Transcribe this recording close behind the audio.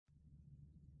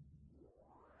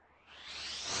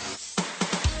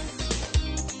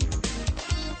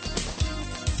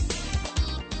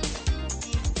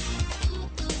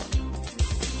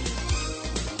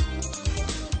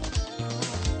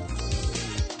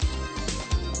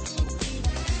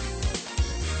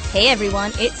Hey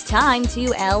everyone, it's time to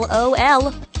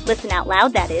LOL. Listen out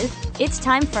loud, that is. It's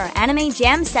time for Anime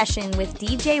Jam Session with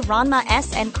DJ Ranma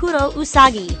S and Kuro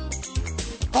Usagi.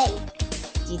 Hey,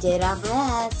 DJ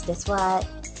Ranma S, guess what?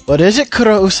 What is it,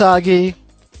 Kuro Usagi?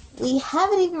 We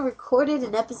haven't even recorded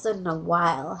an episode in a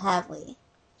while, have we?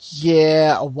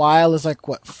 Yeah, a while is like,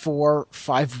 what,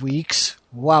 4-5 weeks?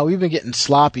 Wow, we've been getting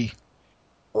sloppy.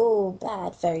 Oh,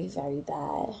 bad, very, very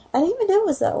bad. I didn't even know it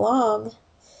was that long.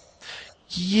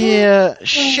 Yeah,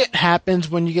 shit happens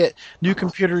when you get new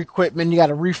computer equipment. You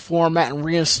gotta reformat and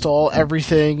reinstall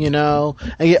everything, and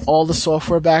get all the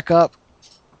software back up.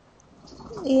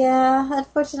 Yeah,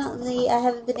 unfortunately, I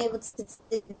haven't been able to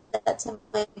do that to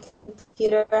my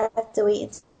computer. I have to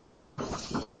wait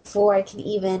before I can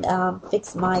even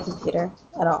fix my computer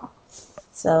at all.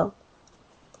 So.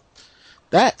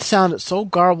 That sounded so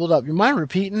garbled up. You mind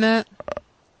repeating that?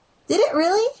 Did it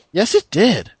really? Yes, it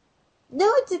did. No,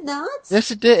 it did not.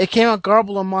 Yes, it did. It came out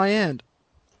garbled on my end.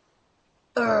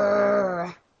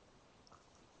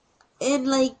 In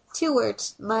like 2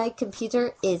 words, my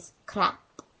computer is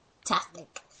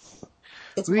crap-tastic.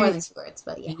 It's more than 2 words,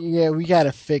 but yeah. Yeah, we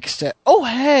gotta fix that. Oh,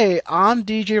 hey, I'm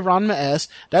DJ Ranma S.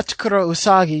 That's Kuro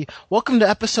Usagi. Welcome to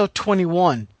episode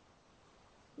 21.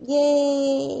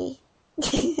 Yay!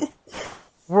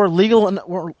 We're legal and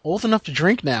we're old enough to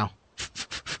drink now.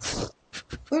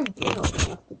 We're old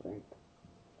enough to drink.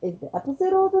 Is the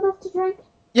episode old enough to drink?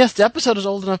 Yes, the episode is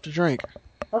old enough to drink.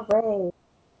 Alright.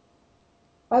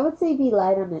 I would say be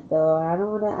light on it though. I don't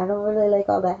really like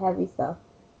all that heavy stuff.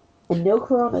 And no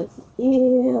Coronas.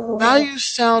 Ew. Now you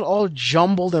sound all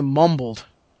jumbled and mumbled.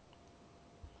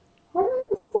 How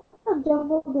do I sound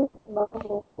jumbled and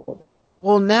mumbled?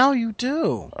 Well, now you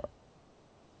do.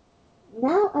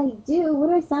 Now I do. What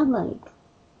do I sound like?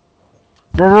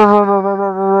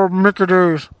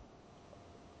 Micadors.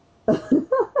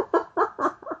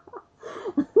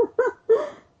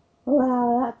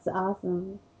 Wow, that's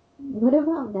awesome. What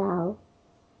about now?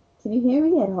 Can you hear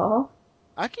me at all?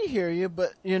 I can hear you,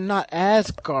 but you're not as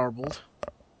garbled.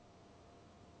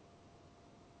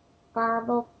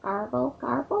 Garble, garble,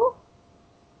 garble?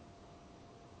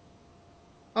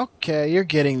 Okay, you're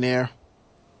getting there.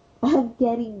 I'm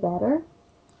getting better.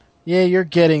 Yeah, you're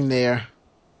getting there.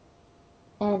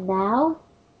 And now?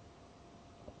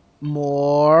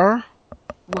 More.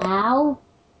 Now?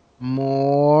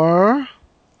 More.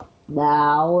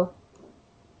 Now?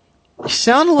 You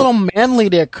sound a little manly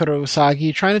there, Kuro Usagi.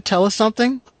 You trying to tell us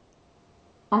something?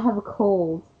 I have a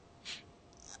cold.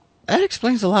 That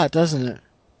explains a lot, doesn't it?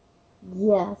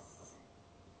 Yes.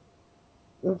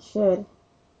 It should.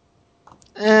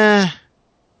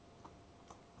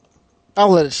 I'll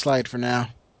let it slide for now.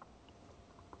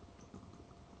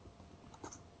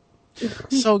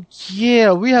 So,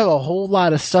 yeah, we have a whole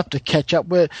lot of stuff to catch up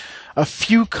with. A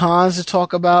few cons to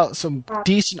talk about, some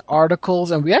decent articles,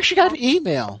 and we actually got an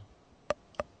email.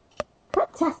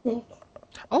 Fantastic.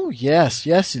 Oh, yes,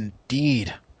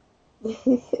 indeed.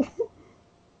 And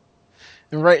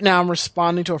right now I'm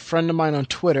responding to a friend of mine on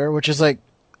Twitter, which is like,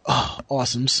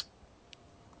 awesomes.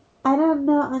 I don't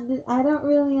know. I don't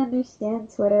really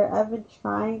understand Twitter. I've been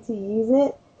trying to use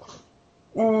it,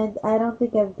 and I don't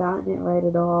think I've gotten it right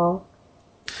at all.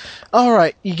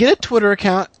 Alright, you get a Twitter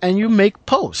account, and you make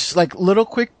posts, like little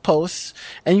quick posts,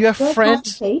 and you have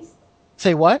friends... Do I copy paste?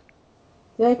 Say what?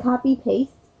 Do I copy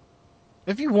paste?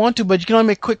 If you want to, but you can only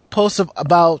make quick posts of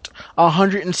about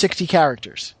 160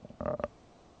 characters.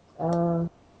 Because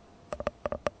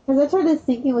I tried to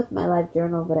sync it with my live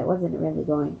journal, but it wasn't really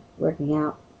working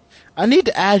out. I need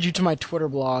to add you to my Twitter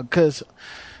blog, because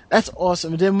that's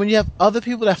awesome. And then when you have other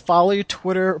people that follow your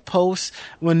Twitter posts,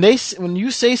 when you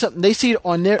say something, they see it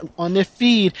on their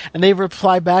feed, and they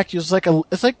reply back to you. It's like an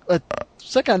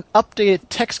updated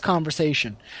text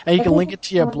conversation, and you can link it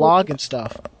to your blog and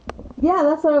stuff. Yeah,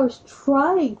 that's what I was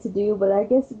trying to do, but I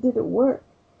guess it didn't work.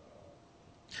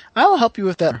 I'll help you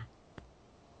with that.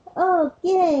 Oh,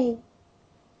 yay!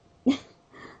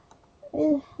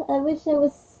 I wish I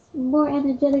was more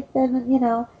energetic than,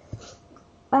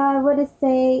 I want to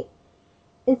say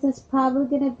this is probably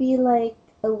going to be like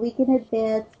a week in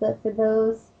advance, but for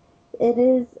those, it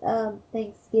is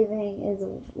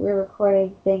Thanksgiving, we're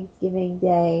recording Thanksgiving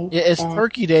Day. Yeah, it's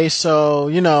Turkey Day, so,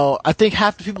 I think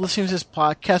half the people listening to this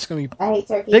podcast are going to be... I hate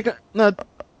turkey. No,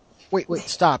 wait,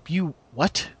 stop. You,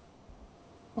 what?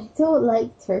 I don't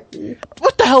like turkey.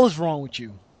 What the hell is wrong with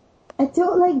you? I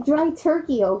don't like dry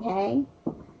turkey, okay?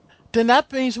 Then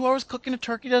that means whoever's cooking the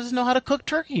turkey doesn't know how to cook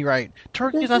turkey right.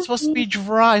 Turkey is not supposed to be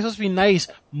dry. It's supposed to be nice,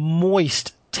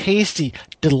 moist, tasty,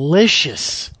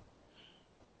 delicious.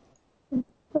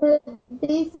 But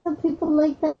some people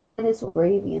like that it's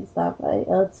gravy and stuff.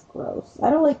 It's gross. I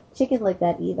don't like chicken like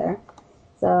that either.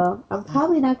 So I'm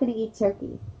probably not going to eat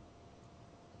turkey.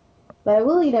 But I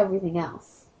will eat everything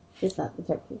else. Just not the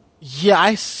turkey. Yeah,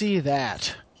 I see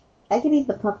that. I can eat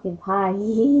the pumpkin pie.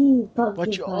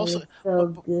 Pumpkin pie is so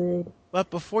good. But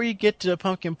before you get to the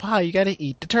pumpkin pie, you gotta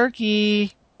eat the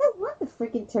turkey. I want the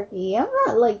freaking turkey. I'm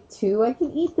not like 2. I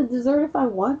can eat the dessert if I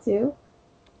want to. You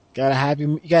gotta have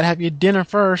your dinner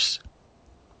first.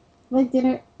 My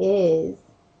dinner is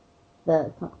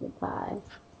the pumpkin pie.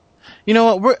 You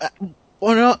know what?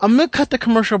 I'm gonna cut the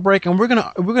commercial break, and we're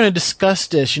gonna discuss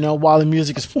this. While the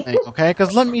music is playing, okay?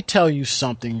 Because let me tell you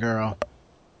something, girl.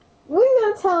 What are you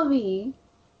gonna tell me?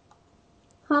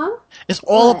 Huh? It's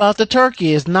all about the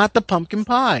turkey. It's not the pumpkin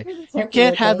pie. You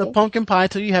can't have the pumpkin pie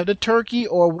till you have the turkey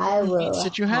or whatever meats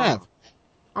that you have.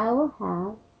 I will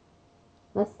have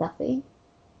my stuffing,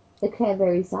 the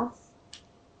cranberry sauce,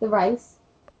 the rice,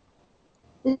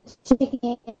 the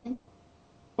chicken,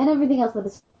 and everything else with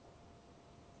the.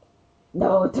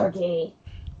 No turkey.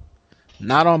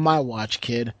 Not on my watch,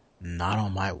 kid. Not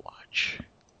on my watch.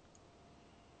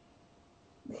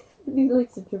 I need like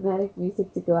some dramatic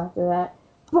music to go after that.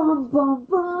 Bum, bum,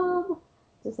 bum.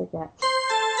 Just like that.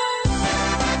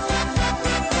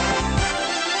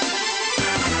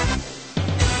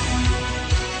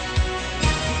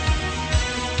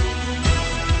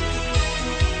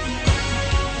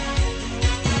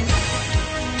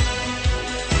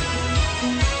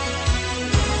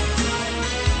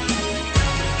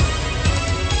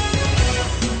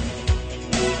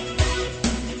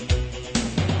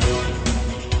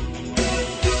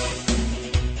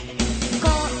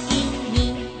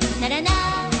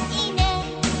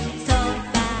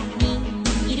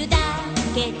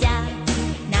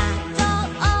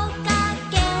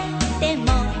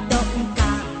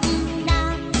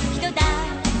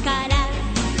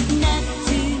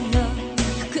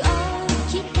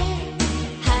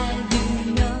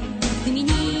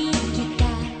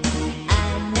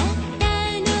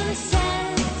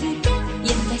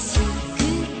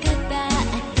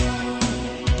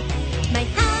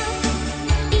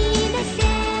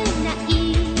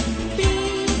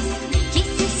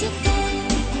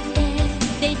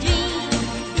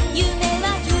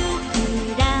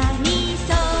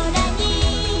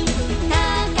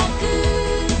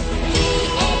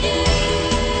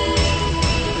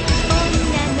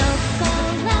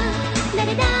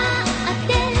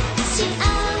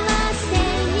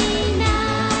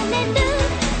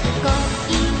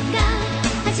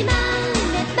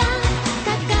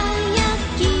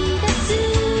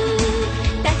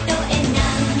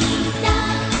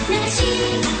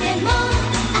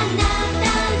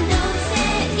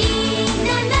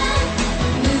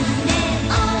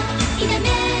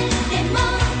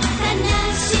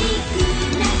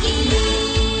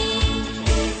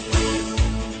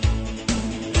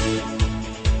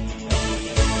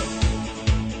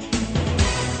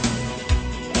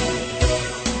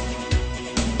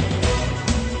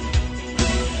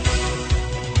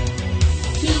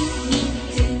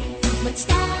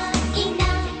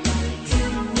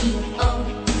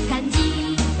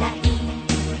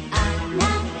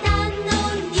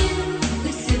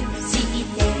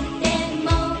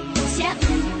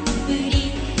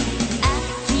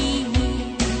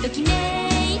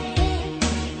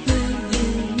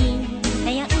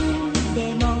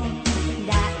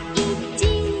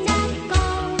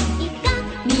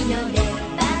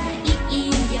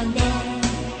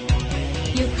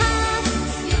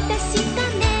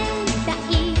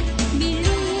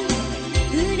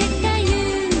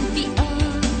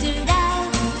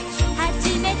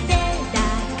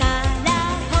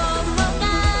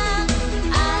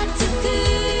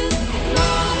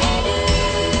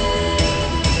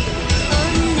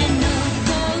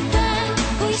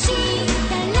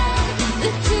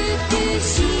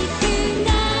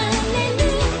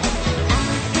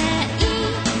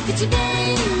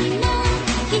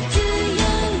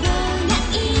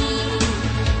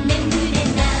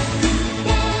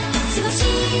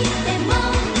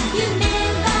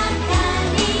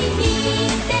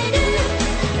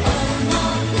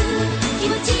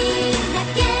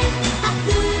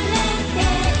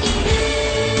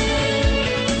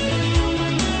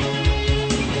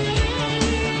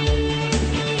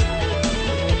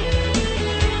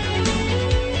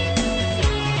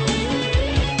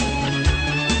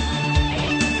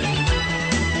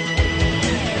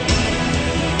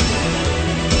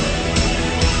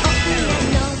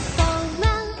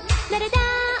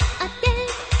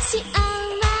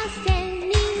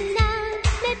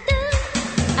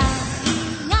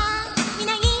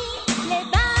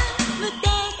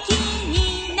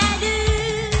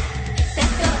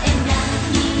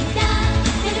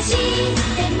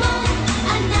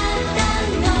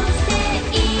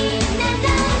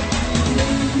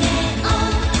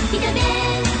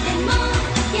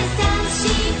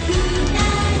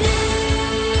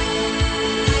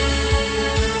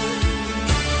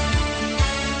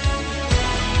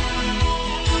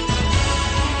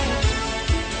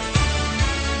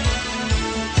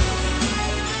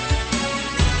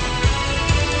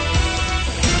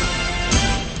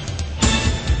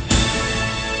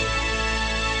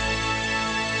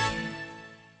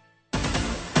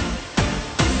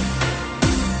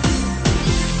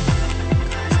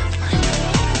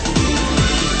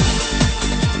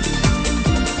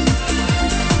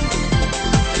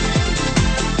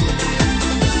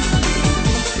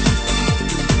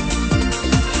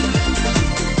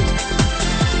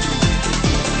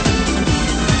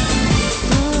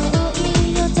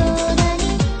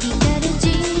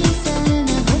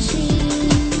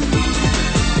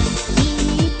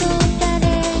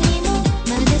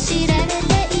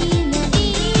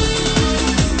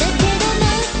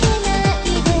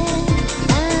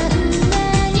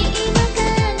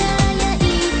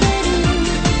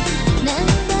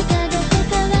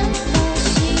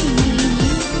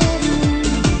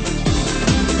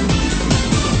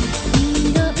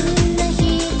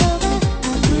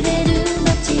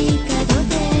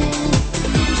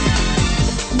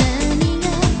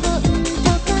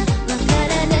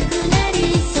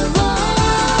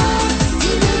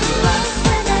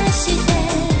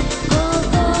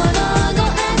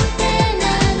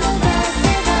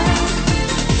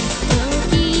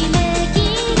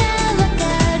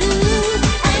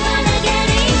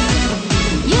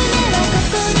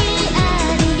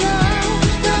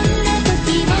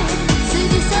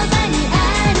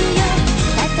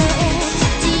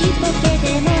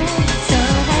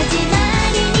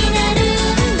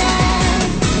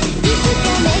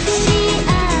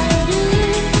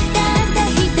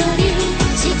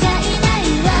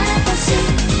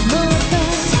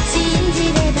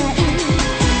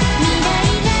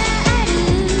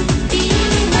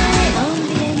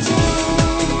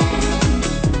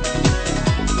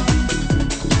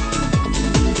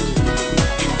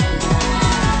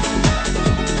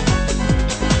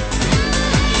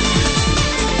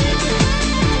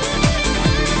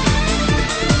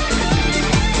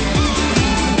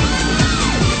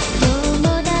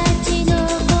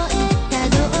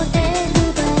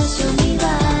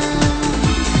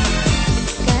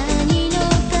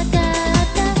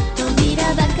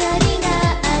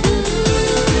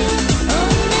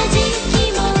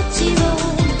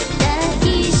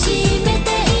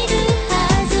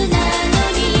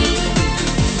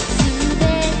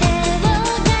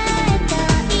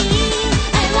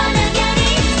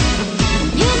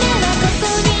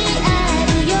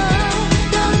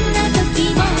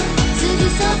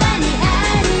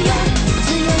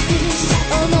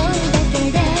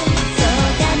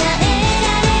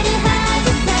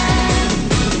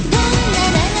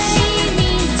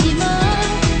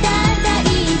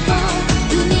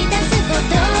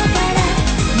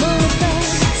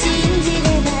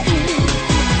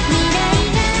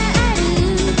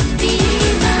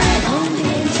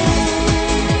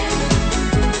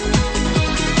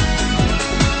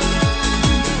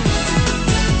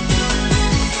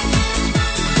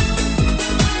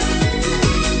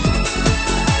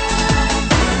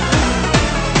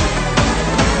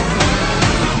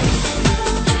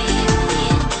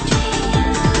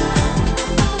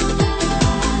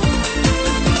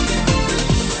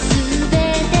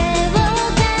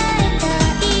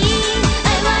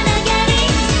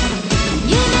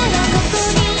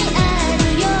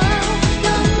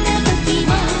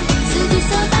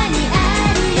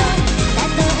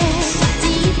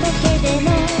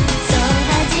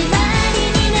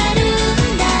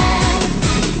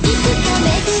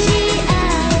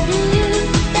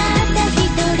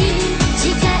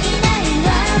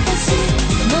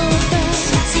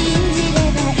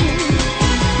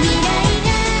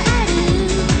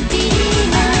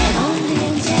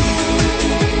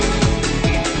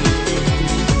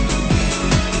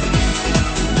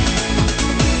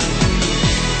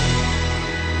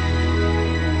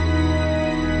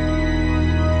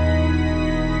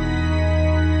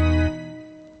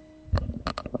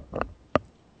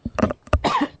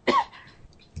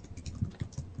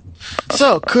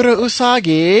 So, Kuro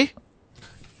Usagi,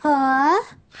 Huh?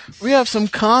 we have some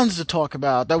cons to talk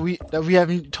about that we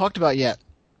haven't talked about yet.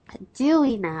 Do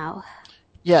we now?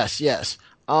 Yes, yes.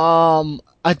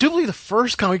 I do believe the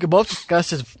first con we could both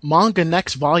discuss is Manga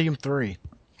Next Volume 3.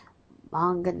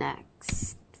 Manga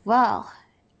Next. Well,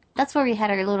 that's where we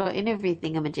had our little interview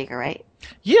thingamajigger, right?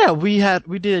 Yeah, we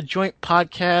did a joint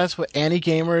podcast with Annie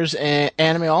Gamers and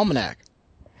Anime Almanac.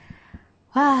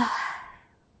 Wow.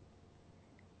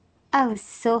 I was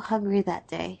so hungry that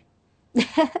day.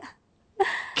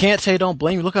 Can't say don't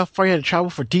blame you. Look how far you had to travel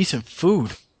for decent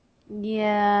food.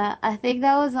 Yeah, I think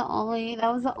that was the only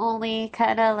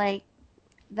kind of like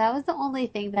that was the only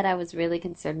thing that I was really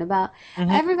concerned about. Hmm.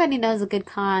 Everybody knows a good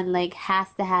con like has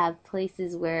to have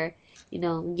places where,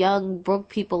 young broke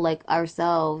people like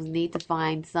ourselves need to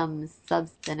find some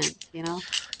substance,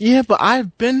 Yeah, but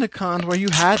I've been to cons where you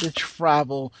had to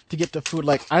travel to get the food.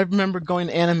 Like, I remember going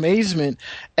to Animazement,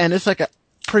 and it's like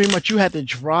pretty much you had to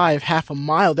drive half a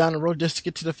mile down the road just to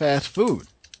get to the fast food.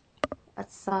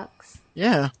 That sucks.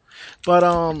 Yeah. But,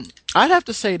 I'd have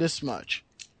to say this much.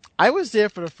 I was there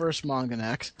for the first Manga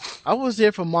Next. I was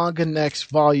there for Manga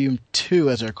Next Volume 2,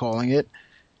 as they're calling it.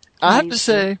 I have to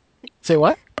say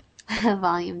what?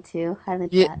 Volume 2. I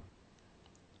like Yeah. that.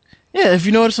 Yeah, if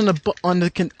you notice on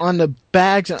the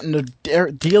bags and the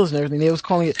deals and everything, they was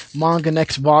calling it Manga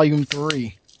Next Volume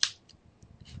 3.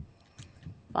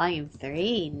 Volume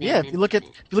 3. Yeah, if you look at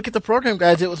the program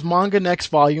guides, it was Manga Next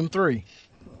Volume 3.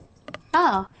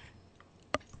 Oh,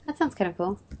 that sounds kind of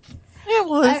cool. Yeah,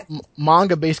 well, it's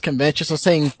manga-based convention, so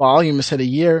saying volume instead of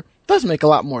year does make a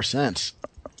lot more sense.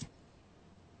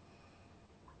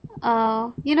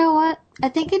 Oh, you know what? I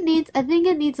think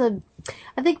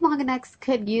Manga Next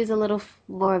could use a little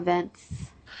more events.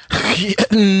 Yeah,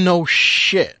 no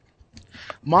shit.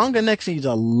 Manga Next needs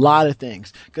a lot of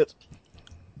things. Cause,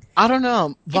 I don't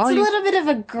know. It's a little bit of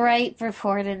a great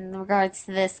report in regards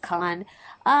to this con.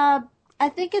 I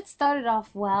think it started off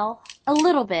well, a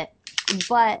little bit,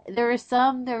 but there were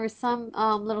some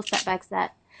little setbacks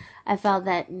that I felt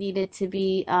that needed to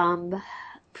be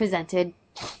presented.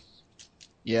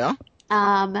 Yeah.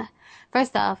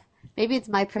 First off, maybe it's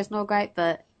my personal gripe,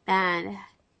 but man,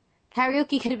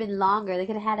 karaoke could have been longer. They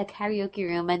could have had a karaoke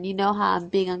room, and you know how I'm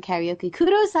big on karaoke.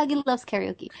 Kurosagi loves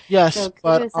karaoke. Yes, So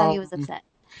but Kurosagi was upset.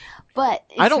 But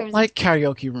I don't like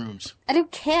karaoke rooms. I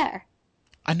don't care.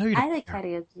 I know you don't. I like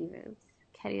karaoke rooms.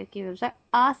 Karaoke rooms are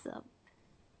awesome.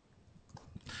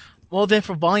 Well, then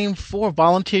for Volume 4,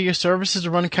 volunteer your services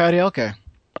to run karaoke.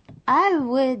 I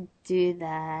would do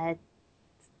that.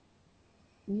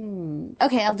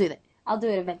 Okay, I'll do that. I'll do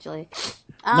it eventually.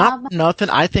 Not nothing.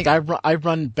 I think I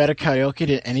run better karaoke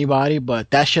than anybody,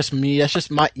 but that's just me. That's just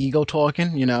my ego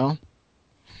talking, Yeah,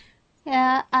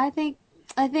 I think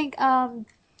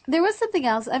there was something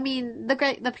else. I mean, the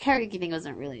karaoke thing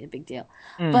wasn't really a big deal,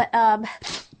 but I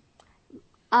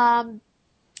kind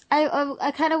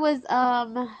of was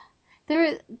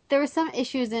there were some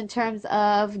issues in terms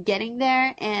of getting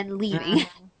there and leaving.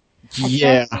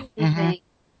 Yeah. Especially leaving.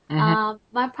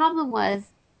 My problem was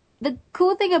the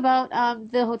cool thing about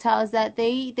the hotel is that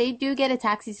they do get a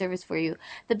taxi service for you.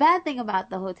 The bad thing about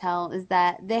the hotel is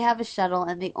that they have a shuttle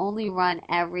and they only run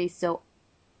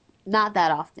not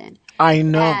that often. I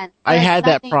know. And I had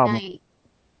that problem.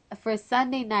 For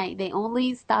Sunday night, they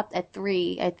only stopped at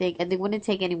 3, I think, and they wouldn't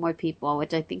take any more people,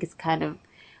 which I think is kind of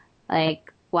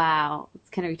like, wow, it's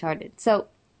kind of retarded. So,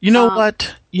 you know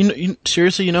what?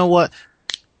 Seriously, you know what?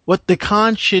 What the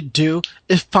con should do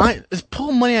is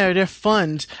pull money out of their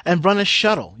funds and run a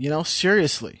shuttle.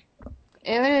 Seriously.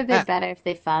 It would have been better if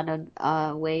they found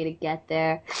a way to get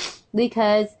there,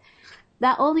 because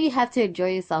not only you have to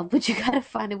enjoy yourself, but you gotta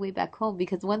find a way back home,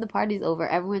 because when the party's over,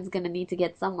 everyone's gonna need to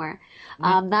get somewhere.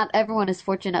 Not everyone is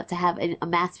fortunate enough to have a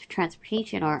mass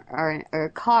transportation or a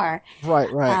car.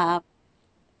 Right.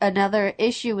 Another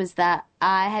issue was that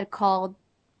I had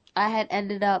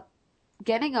ended up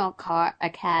getting a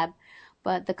cab,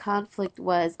 but the conflict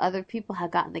was other people had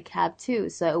gotten the cab too,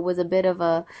 so it was a bit of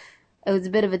a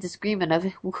disagreement of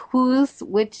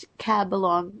which cab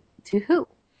belonged to who.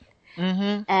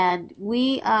 Mm-hmm. And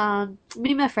me and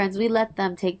my friends, we let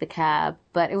them take the cab,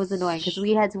 but it was annoying because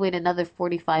we had to wait another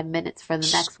 45 minutes for the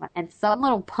next one. And some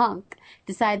little punk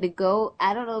decided to go,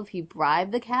 I don't know if he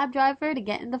bribed the cab driver to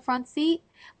get in the front seat,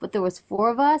 but there was 4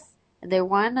 of us, and there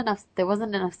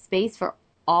wasn't enough space for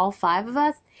all 5 of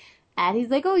us. And he's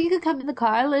like, oh, you can come in the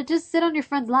car, let's just sit on your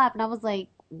friend's lap. And I was like,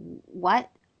 what?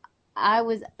 I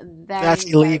was That's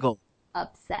illegal.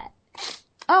 Upset.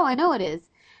 Oh, I know it is.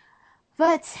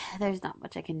 But there's not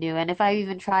much I can do. And if I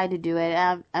even tried to do it,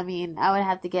 I mean, I would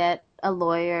have to get a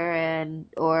lawyer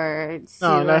or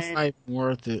No, sue that's her. not even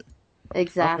worth it. Okay.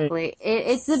 Exactly.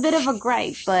 It's a bit of a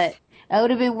gripe, but it would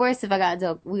have been worse if we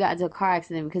got into a car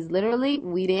accident because literally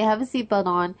we didn't have a seatbelt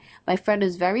on. My friend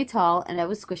was very tall and I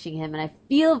was squishing him and I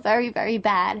feel very, very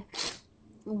bad.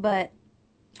 But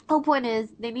whole point is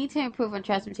they need to improve on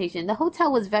transportation. The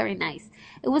hotel was very nice.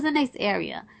 It was a nice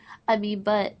area. I mean,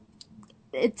 but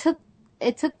it took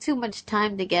it took too much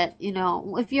time to get,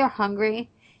 if you're hungry,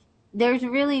 there's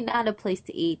really not a place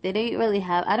to eat. They don't really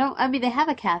have. I mean, they have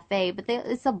a cafe, but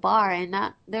it's a bar, and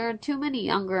not there are too many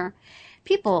younger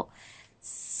people.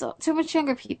 So too much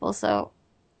younger people. So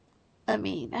I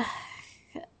mean,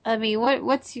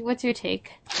 what's your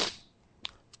take?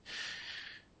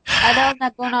 I know I'm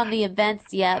not going on the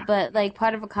events yet, but like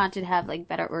part of a con should have like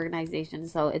better organization.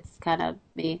 So it's kind of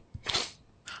me.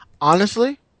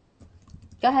 Honestly,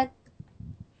 Go ahead.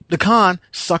 the con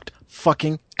sucked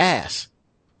fucking ass.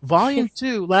 Volume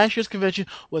 2, last year's convention,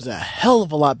 was a hell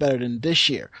of a lot better than this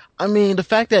year. I mean, the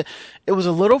fact that it was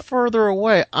a little further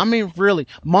away, I mean, really,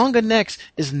 Manga Next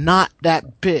is not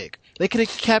that big. They could have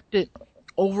kept it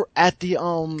over at the,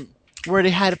 where they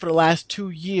had it for the last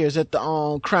 2 years at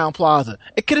the, Crown Plaza.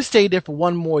 It could have stayed there for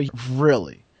one more year,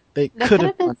 really. They There could could have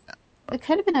have been done that. there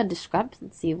could have been a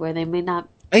discrepancy where they may not,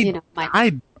 might.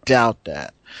 I doubt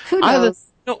that. Who Either, knows?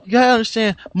 no, you gotta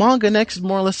understand, Manga Next is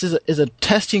more or less is a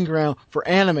testing ground for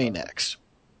Anime Next.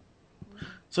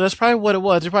 So that's probably what it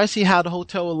was. You probably see how the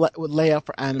hotel would lay out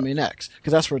for Anime Next,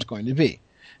 because that's where it's going to be.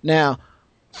 Now,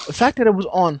 the fact that it was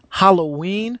on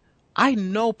Halloween, I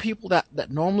know people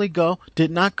that normally go did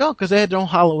not go because they had their own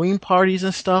Halloween parties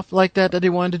and stuff like that they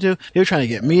wanted to do. They were trying to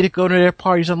get me to go to their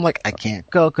parties. I'm like, I can't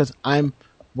go because I'm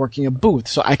working a booth,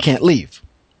 so I can't leave.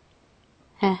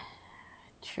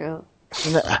 True.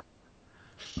 And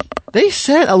they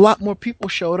said a lot more people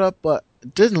showed up, but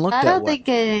it didn't look that way.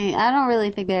 I don't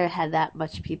really think they had that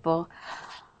much people.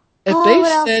 If Oh, they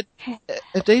what else? said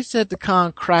if they said the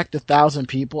con cracked 1,000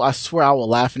 people, I swear I will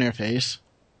laugh in their face.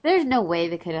 There's no way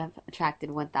they could have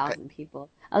attracted 1,000 people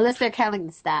unless they're counting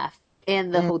the staff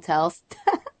and the Mm. hotels.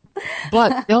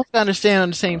 But you have to understand on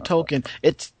the same token,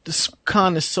 this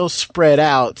con is so spread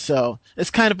out, so it's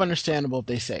kind of understandable if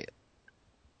they say it.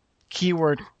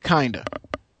 Keyword kinda.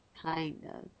 Kind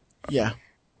of. Yeah.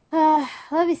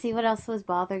 Let me see what else was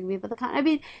bothering me about the con. I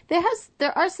mean,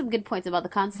 there are some good points about the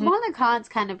con. Smaller cons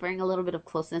kind of bring a little bit of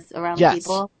closeness around Yes.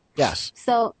 people. Yes.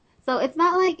 So it's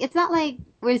not like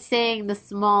we're saying the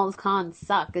small cons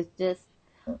suck. It's just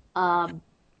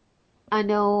I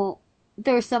know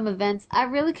there are some events I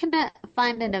really couldn't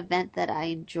find an event that I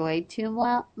enjoyed too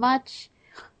much,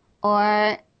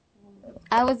 or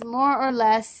I was more or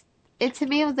less. It to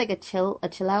me it was like a chill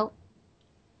out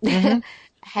hmm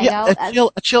Yeah, hangout.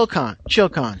 a chill con. Chill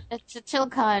con. It's a chill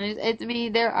con. I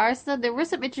mean, there were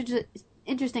some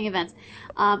interesting events.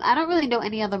 I don't really know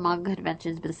any other manga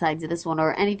conventions besides this one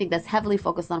or anything that's heavily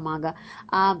focused on manga.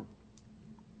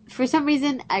 For some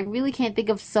reason, I really can't think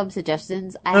of some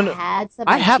suggestions. I No, no. had some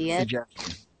I have a ideas.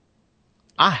 suggestion.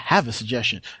 I have a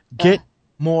suggestion. Get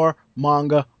more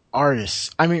manga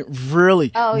artists. I mean,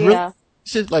 really. Oh really, yeah.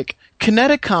 this is like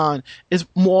Kineticon is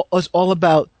all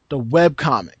about the web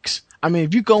comics. I mean,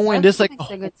 if you go in, there's like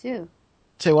Webcomics are good too.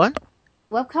 say what?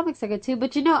 Webcomics are good too,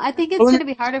 but I think it's Well, going to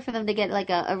be harder for them to get like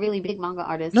a really big manga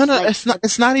artist. No, Like, it's not.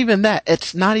 It's not even that.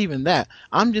 It's not even that.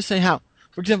 I'm just saying how,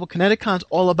 for example, Kineticon's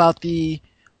all about the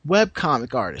web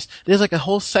comic artists. There's like a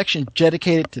whole section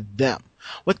dedicated to them.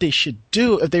 What they should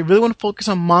do if they really want to focus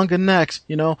on manga next,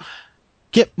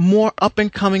 get more up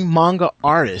and coming manga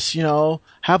artists.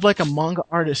 Have like a manga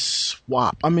artist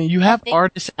swap. I mean, you have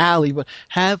Artist Alley, but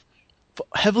have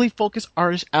heavily focused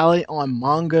Artist Alley on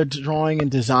manga drawing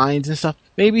and designs and stuff.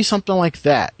 Maybe something like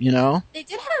that. they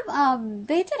did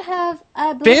have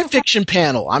I believe Fan fiction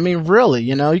panel. I mean, really,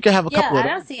 you could have a yeah, couple I of.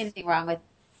 don't see anything wrong with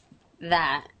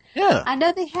that. Yeah. I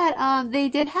know they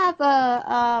did have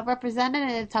a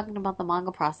representative talking about the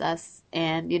manga process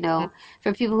and,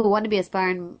 for people who want to be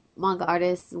aspiring manga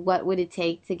artists, what would it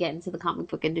take to get into the comic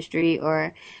book industry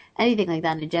or anything like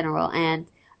that in general. And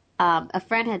a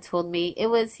friend had told me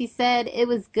he said it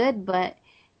was good, but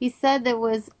he said there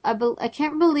was, I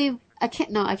can't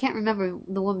remember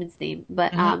the woman's name,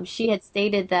 but she had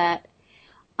stated that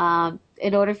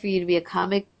in order for you to be a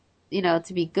comic,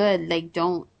 to be good, like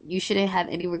you shouldn't have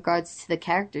any regards to the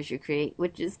characters you create,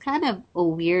 which is kind of a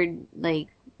weird like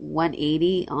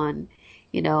 180 on,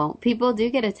 people do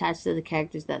get attached to the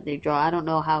characters that they draw. I don't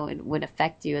know how it would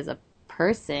affect you as a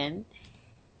person,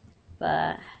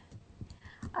 but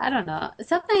I don't know.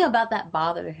 Something about that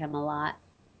bothered him a lot.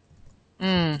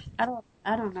 Mm. I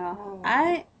don't know.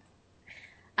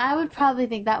 I would probably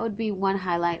think that would be one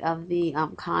highlight of the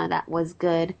con that was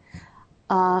good.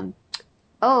 Um,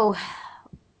 oh,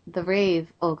 the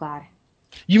rave. Oh God,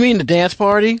 You mean the dance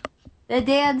party? the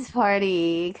dance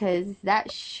party, because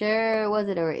that sure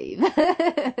wasn't a rave.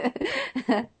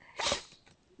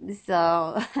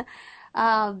 So,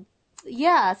 um,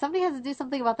 yeah, somebody has to do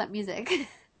something about that music.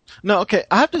 No, okay.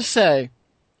 I have to say,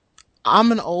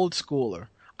 I'm an old schooler.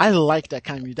 I like that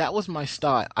kind of music. That was my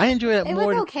style. I enjoy it It was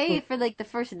more than okay people. for like the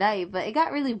first night, but it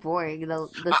got really boring the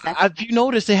second. If you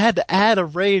noticed, they had to add a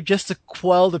rave just to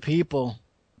quell the people.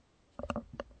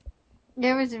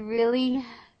 There was really,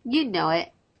 you know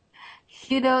it.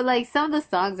 Like some of the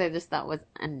songs I just thought was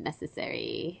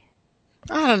unnecessary.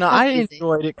 I don't know. I Confusing.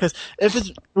 enjoyed it because if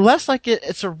it's less like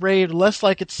it's a rave, less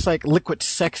like it's like liquid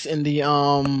sex in the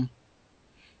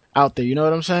out there. You know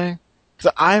what I'm saying?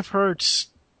 Because I have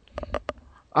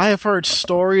heard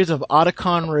stories of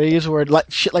Otacon raves where like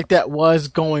shit like that was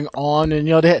going on, and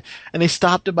they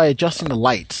stopped it by adjusting the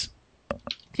lights.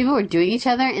 People were doing each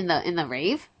other in the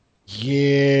rave.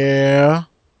 Yeah.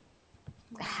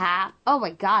 Oh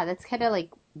my God, that's kind of like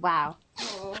wow.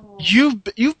 You've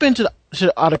been to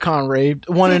the Otacon rave,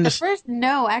 one See, in the the first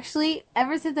no, actually,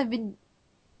 ever since I've been,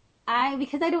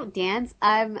 because I don't dance,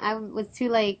 I was too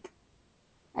like,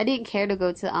 I didn't care to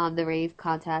go to the rave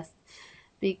contest,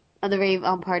 the rave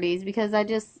parties because I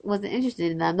just wasn't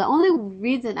interested in them. The only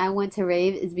reason I went to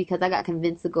rave is because I got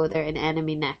convinced to go there in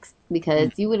Anime Next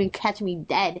because you wouldn't catch me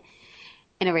dead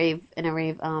in a rave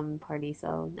party.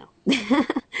 So no,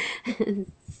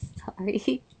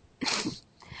 sorry.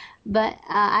 But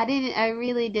I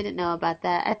really didn't know about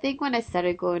that. I think when I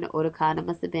started going to Otakon, it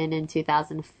must have been in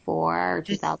 2004 or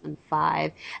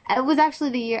 2005. It was actually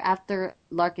the year after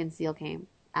Larkin Seal came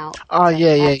out. Oh So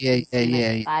yeah, I yeah, had yeah, to yeah, see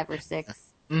like yeah. 5 or 6.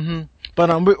 Mm-hmm.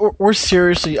 But we're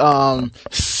seriously we're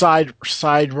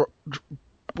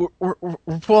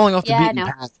falling off the Yeah, I beaten know.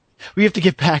 path. We have to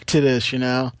get back to this,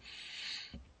 Yeah.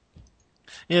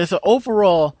 So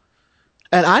overall,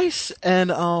 and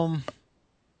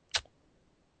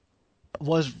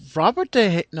was Robert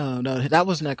no, that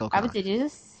was Robert NecoCon. De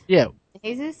Jesus? Yeah, De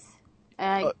Jesus?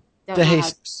 I don't the know how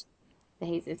Jesus. De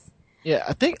Jesus. Yeah,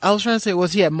 I think I was trying to say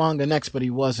was he at Manga Next, but he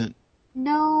wasn't.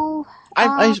 No, I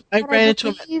but I ran into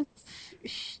him. believe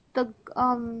the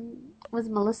was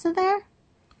Melissa there?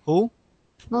 Who?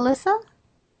 Melissa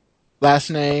Last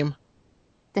name?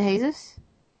 De Jesus?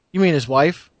 You mean his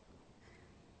wife?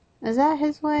 Is that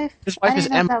his wife? His I wife is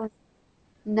didn't know if that was.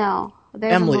 No,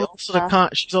 there's a Emily. Also Melissa.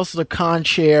 she's also the con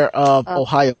chair of Oh,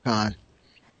 OhioCon.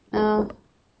 no.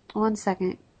 1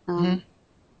 second. Hmm.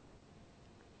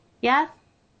 Yeah?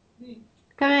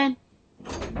 Come in.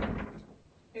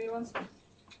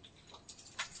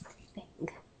 Dang.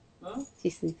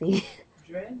 She's sleeping.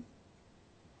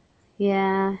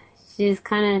 Yeah, she's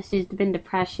been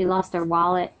depressed. She lost her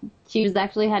wallet. She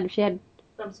had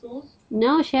From school?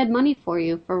 no, she had money for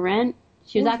you for rent.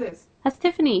 She was Who's this? That's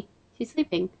Tiffany. She's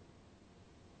sleeping.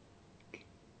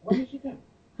 When did she come?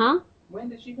 Huh? When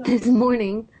did she come? This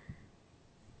morning.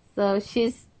 So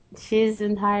she's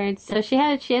been tired. So she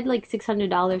had like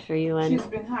 $600 for you and She's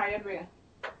been hired where?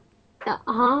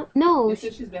 no, You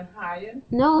said she's been hired?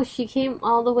 no, she came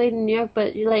all the way to New York,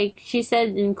 but like she said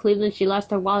in Cleveland she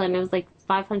lost her wallet and it was like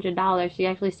 $500. She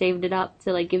actually saved it up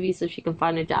to like give you so she can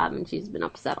find a job and she's been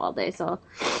upset all day, so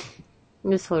I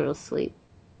just told her to sleep.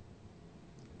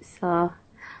 So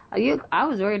I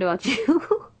was worried about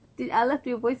you. I left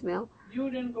you a voicemail. You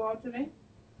didn't go out today?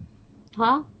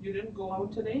 Huh? You didn't go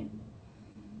out today?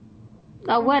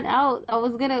 I went out.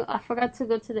 I forgot to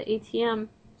go to the ATM.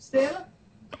 Still?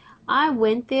 I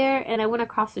went there and I went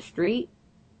across the street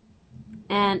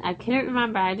and I couldn't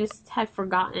remember. I just had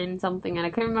forgotten something and I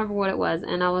couldn't remember what it was.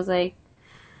 And I was like,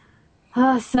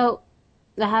 so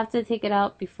I have to take it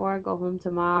out before I go home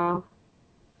tomorrow.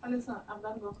 Listen, I'm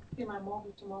gonna go pay my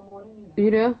mortgage tomorrow morning.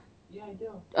 You do? Yeah, I do.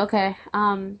 Okay.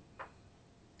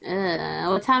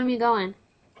 What time are you going?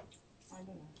 I don't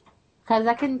know. Cause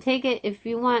I can take it if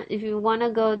you want. If you want to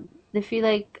go,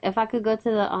 if I could go to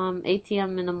the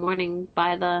ATM in the morning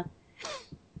by the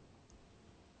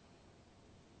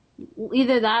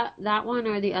either that one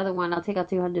or the other one, I'll take out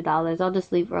 $200. I'll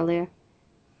just leave earlier.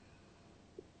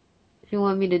 If you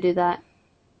want me to do that.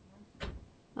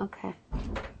 Okay.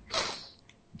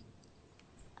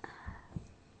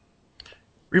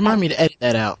 Remind me to edit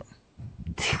that out.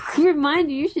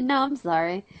 Remind you should know. I'm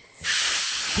sorry.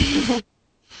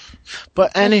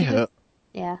 But anywho,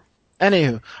 Yeah. I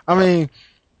mean,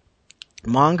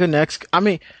 Manga Next. I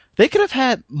mean, they could have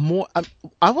had more.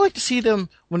 I would like to see them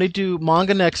when they do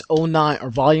Manga Next 09 or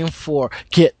Volume 4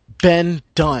 get Ben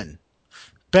Dunn.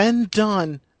 Ben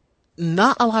Dunn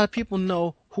not a lot of people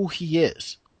know who he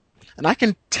is. And I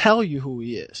can tell you who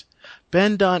he is.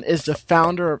 Ben Dunn is the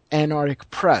founder of Antarctic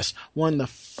Press, one of the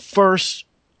first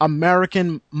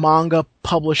American manga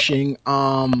publishing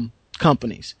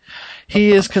companies.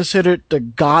 He is considered the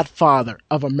godfather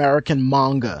of American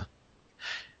manga.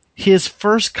 His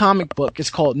first comic book is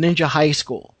called Ninja High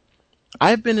School.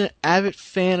 I've been an avid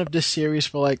fan of this series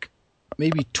for like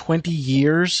maybe 20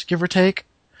 years, give or take.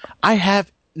 I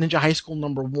have Ninja High School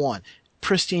 #1,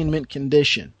 pristine mint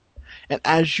condition. And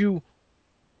as you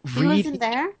He read... wasn't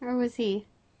there, or was he?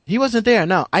 He wasn't there,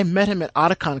 no. I met him at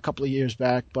Otakon a couple of years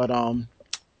back, but I'm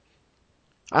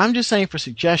just saying for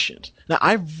suggestions. Now,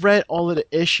 I've read all of the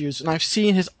issues, and I've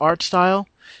seen his art style.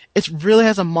 It really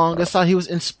has a manga style. He was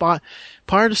inspired.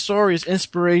 Part of the story is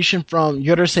inspiration from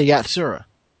Yorosei Yatsura.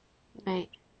 Right.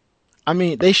 I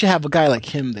mean, they should have a guy like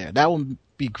him there. That would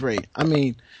be great. I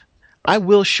mean, I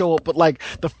will show up with like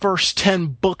the first 10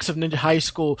 books of Ninja High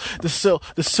School, the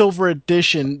silver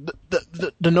edition,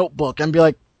 the notebook, and be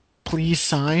like, please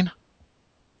sign.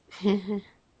 You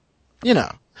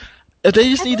know, if they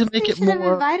just need to make it should have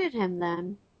more. invited him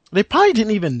then. They probably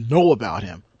didn't even know about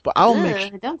him, but I'll make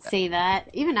sure. Don't say that.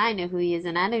 Even I know who he is,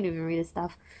 and I don't even read his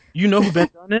stuff. You know who Ben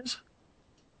Dunn is?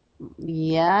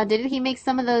 Yeah, didn't he make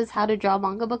some of those how to draw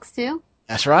manga books too?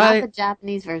 That's right. Not the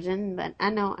Japanese version, but I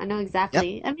know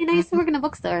exactly. Yep. I mean, I used to work in a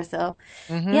bookstore, so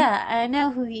yeah, I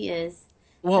know who he is.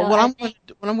 Well, so what I'm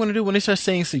going to do when they start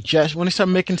saying when they start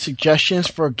making suggestions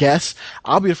for guests,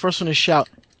 I'll be the first one to shout,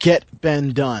 "Get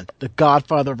Ben Dunn, the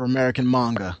godfather of American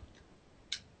manga."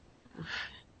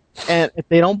 And if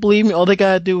they don't believe me, all they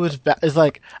gotta do is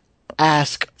like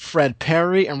ask Fred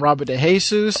Perry and Robert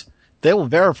DeJesus. They will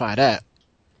verify that.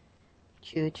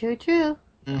 True.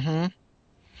 Mm-hmm.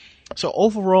 So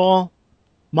overall,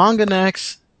 Manga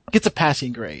Next gets a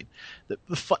passing grade.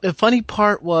 The funny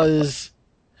part was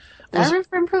room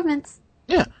for improvements.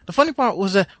 Yeah, the funny part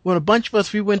was that when a bunch of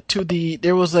us, we went to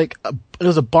there was a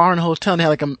bar in a hotel and they had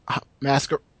like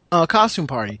a costume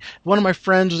party. One of my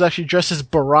friends was actually dressed as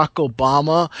Barack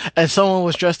Obama, and someone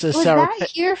was dressed as Sarah. Was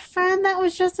that your friend that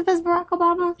was dressed up as Barack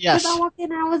Obama? Yes. Because I walked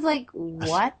in and I was like,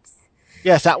 what?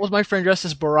 Yes, that was my friend dressed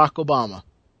as Barack Obama.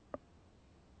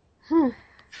 Wow.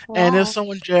 And there's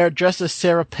someone dressed as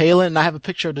Sarah Palin, and I have a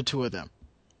picture of the two of them.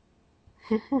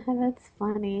 That's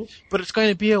funny. But it's going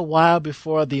to be a while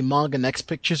before the Manga Next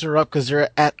pictures are up because they're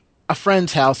at a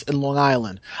friend's house in Long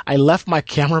Island. I left my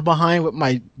camera behind with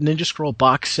my Ninja Scroll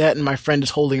box set, and my friend is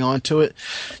holding on to it.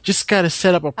 Just got to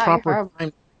set up a proper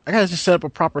time. I got to just set up a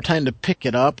proper time to pick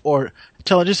it up, or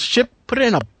tell her just put it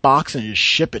in a box and just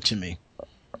ship it to me.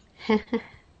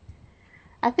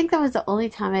 I think that was the only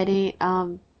time I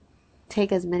didn't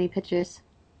take as many pictures.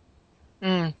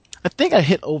 I think I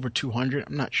hit over 200.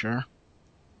 I'm not sure.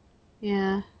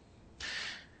 Yeah.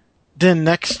 Then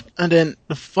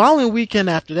the following weekend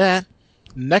after that,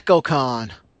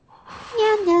 NekoCon.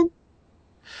 Yeah.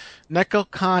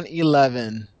 NekoCon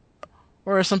 11.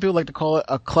 Or as some people like to call it,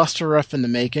 a cluster F in the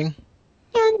making.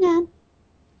 Yeah.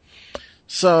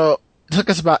 So, it took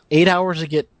us about 8 hours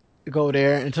to go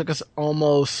there, and it took us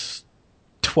almost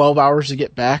 12 hours to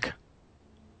get back.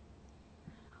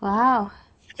 Wow.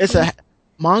 It's a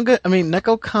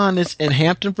NekoCon is in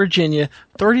Hampton, Virginia,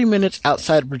 30 minutes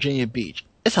outside Virginia Beach.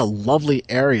 It's a lovely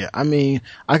area. I mean,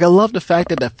 I love the fact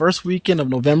that that first weekend of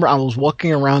November, I was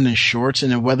walking around in shorts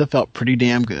and the weather felt pretty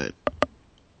damn good.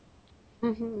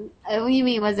 Mm-hmm. What do you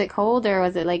mean? Was it cold or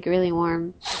was it like really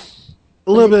warm?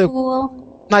 A little bit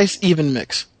cool? Of nice even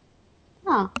mix.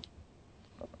 Oh.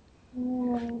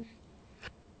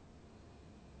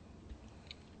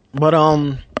 But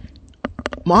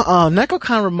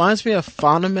NekoCon reminds me of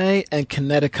Fanime and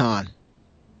Kineticon.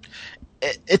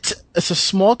 It's a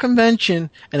small convention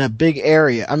in a big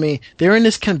area. I mean, they're in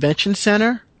this convention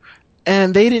center,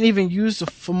 and they didn't even use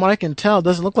from what I can tell, it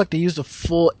doesn't look like they used the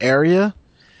full area.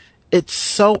 It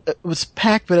was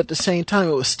packed, but at the same time,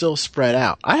 it was still spread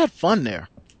out. I had fun there.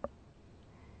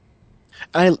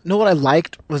 I know what I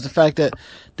liked was the fact that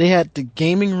they had the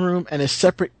gaming room and a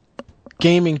separate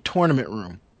gaming tournament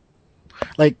room.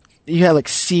 Like, you had like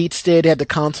seats there, they had the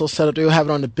console set up, they would have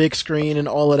it on the big screen and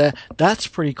all of that. That's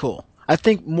pretty cool. I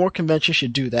think more conventions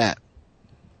should do that.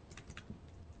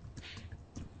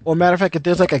 Or matter of fact, if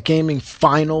there's like a gaming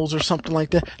finals or something like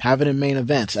that, have it in main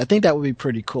events. I think that would be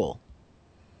pretty cool.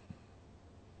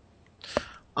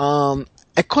 I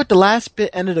caught the last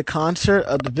bit end of the concert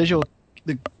of the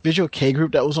Visual K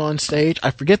group that was on stage.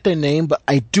 I forget their name, but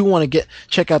I do want to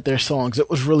check out their songs.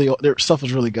 Their stuff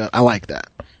was really good. I like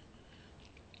that.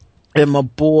 And my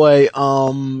boy,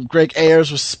 Greg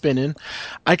Ayers was spinning.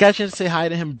 I got a chance to say hi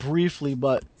to him briefly,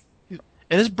 and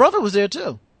his brother was there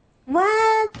too.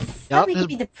 What? That Yup. makes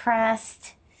me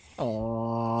depressed.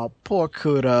 Aw, poor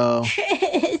Kudo.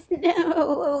 Chris,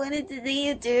 no. What did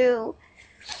you do?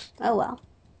 Oh well.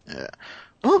 Yeah.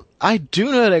 Well, I do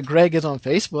know that Greg is on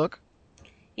Facebook.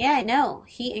 Yeah, I know.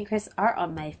 He and Chris are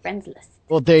on my friends list.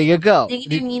 Well, there you go.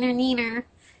 Neener, neener.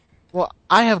 Well,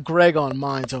 I have Greg on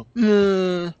mine, so.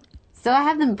 So I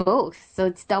have them both, so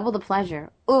it's double the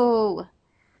pleasure. Oh.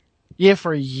 Yeah,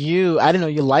 for you. I didn't know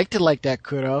you liked it like that,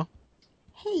 Kudo.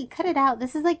 Hey, cut it out.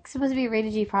 This is like supposed to be a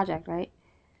rated G project, right?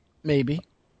 Maybe.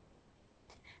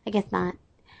 I guess not.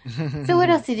 So what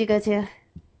else did you go to?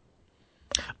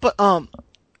 But,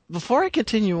 before I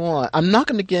continue on, I'm not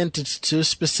going to get into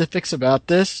specifics about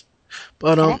this,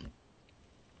 but, Okay.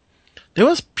 there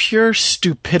was pure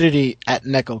stupidity at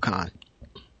NecoCon.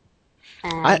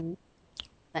 Um,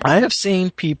 I have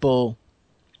seen people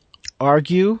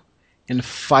argue and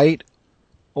fight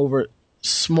over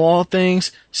small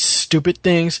things, stupid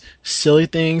things, silly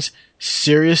things,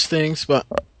 serious things, but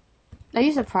are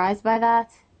you surprised by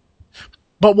that?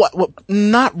 what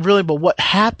not really, but what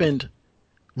happened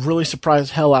really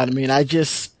surprised the hell out of me, and I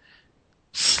just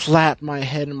slapped my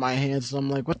head in my hands, and I'm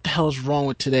like, what the hell is wrong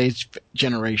with today's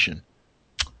generation?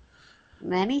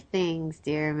 Many things,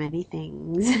 dear, many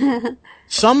things.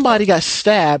 Somebody got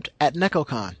stabbed at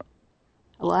NecoCon.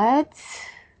 What?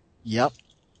 Yep.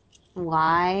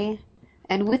 Why?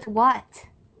 And with what?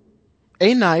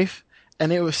 A knife,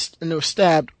 and it was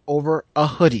stabbed over a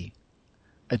hoodie.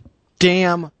 A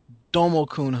damn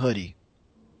Domokun hoodie.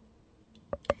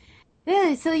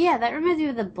 Yeah, so yeah, that reminds me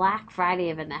of the Black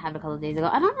Friday event that happened a couple of days ago.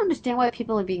 I don't understand why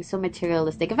people are being so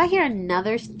materialistic. If I hear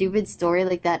another stupid story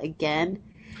like that again,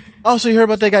 Oh, so you heard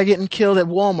about that guy getting killed at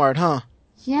Walmart, huh?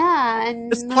 yeah,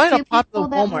 and It's the quite a few popular people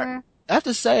that Walmart. were, I have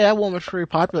to say, that Walmart's pretty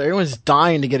popular. Everyone's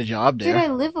dying to get a job dude, there. I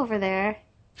live over there.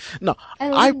 No, I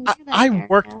I live near that I area.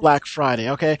 worked Black Friday,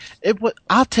 okay?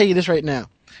 I'll tell you this right now.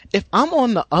 If I'm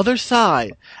on the other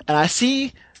side and I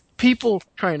see people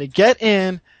trying to get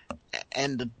in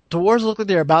and the doors look like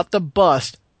they're about to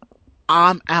bust,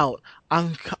 I'm out.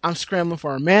 I'm scrambling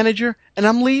for a manager and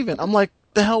I'm leaving. I'm like,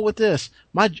 the hell with this.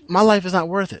 My life is not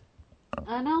worth it.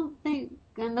 I don't think,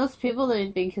 and those people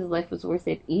didn't think his life was worth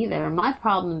it either. My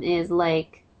problem is,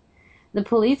 like, the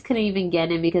police couldn't even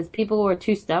get in because people were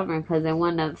too stubborn because they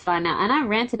wanted to find out. And I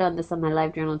ranted on this on my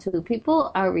live journal too. People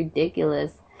are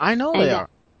ridiculous. I know they are.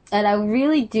 And I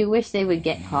really do wish they would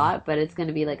get caught, but it's going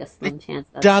to be like a slim chance.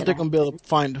 Doubt they're gonna be able to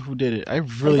find who did it. I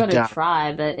really They're going doubt. to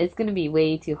try, but it's going to be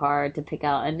way too hard to pick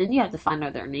out. And then you have to find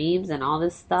out their names and all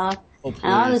this stuff. Oh,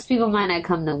 And all please. those people might not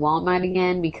come to Walmart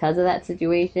again because of that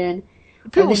situation.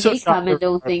 People And then still they come and shop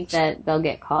don't there. think that they'll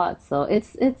get caught. So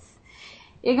it's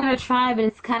you're gonna try, but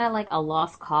it's kind of like a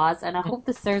lost cause. And I hope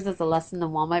this serves as a lesson to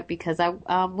Walmart because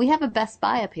we have a Best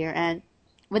Buy up here, and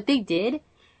what they did,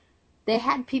 they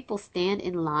had people stand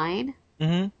in line,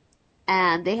 Mm-hmm.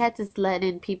 and they had to let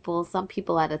in some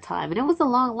people at a time, and it was a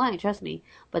long line, trust me.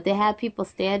 But they had people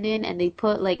stand in, and they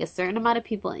put like a certain amount of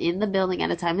people in the building at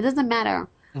a time. It doesn't matter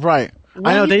Right. when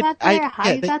I know you they. got there, how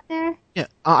you got there. Yeah,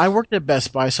 I worked at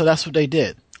Best Buy, so that's what they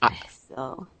did.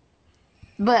 So,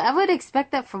 but I would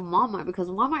expect that from Walmart because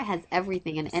Walmart has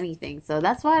everything and anything. So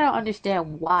that's why I don't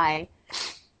understand why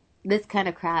this kind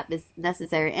of crap is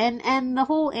necessary. And the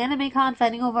whole Anime Con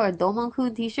fighting over a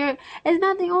Domon-kun t-shirt is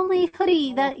not the only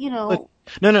hoodie that, you know, But-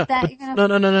 No, that but, you're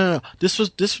gonna- no. This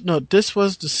was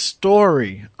the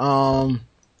story.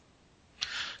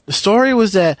 The story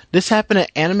was that this happened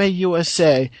at Anime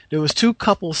USA. There was two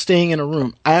couples staying in a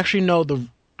room. I actually know the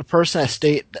person that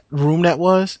stayed room that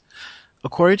was.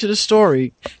 According to the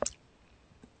story,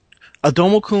 a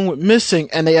Domokun went missing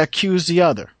and they accused the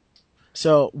other.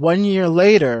 So 1 year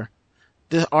later,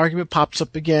 the argument pops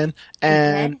up again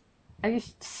and Okay. Are you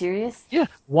serious? yeah,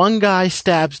 one guy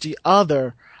stabs the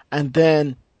other and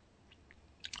then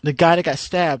the guy that got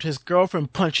stabbed, his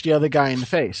girlfriend punched the other guy in the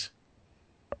face.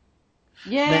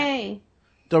 Yay!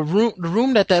 The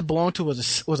room that belonged to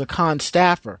was a con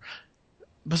staffer.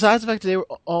 Besides the fact that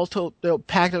they were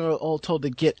packed and were all told to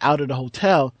get out of the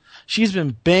hotel, she's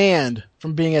been banned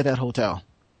from being at that hotel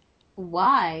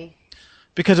Why?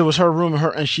 because it was her room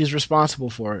and she's responsible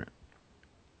for it.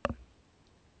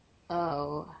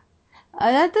 Oh.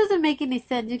 That doesn't make any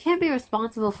sense. You can't be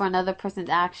responsible for another person's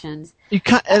actions. You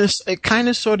can it kind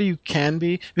of sort of you can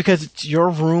be because it's your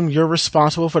room. You're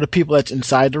responsible for the people that's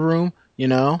inside the room. You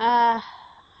know.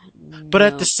 But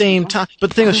at the same time, but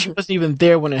the thing is, she wasn't even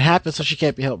there when it happened, so she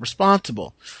can't be held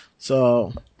responsible.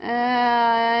 So.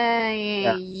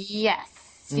 Yes,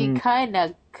 she Mm. kind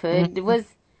of could.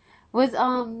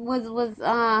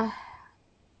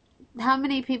 How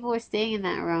many people were staying in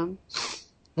that room?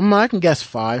 I can guess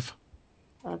 5.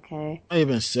 Okay. Maybe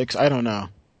even 6. I don't know.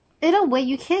 In a way,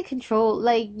 you can't control,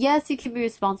 like, yes, you can be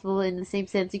responsible in the same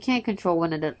sense. You can't control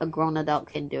what a grown adult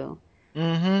can do.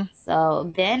 Mm-hmm.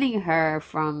 So banning her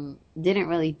from didn't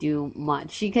really do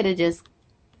much. She could have just,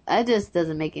 it just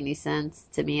doesn't make any sense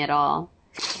to me at all.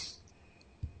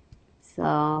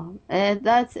 So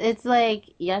it's like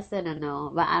yes and a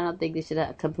no, but I don't think they should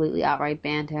have completely outright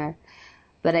banned her.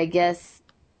 But I guess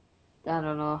I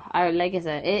don't know. Like I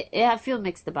said, I feel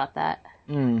mixed about that.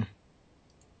 Mm.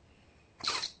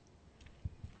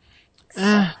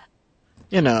 So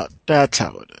That's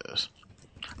how it is.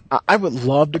 I would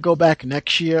love to go back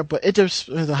next year, but it just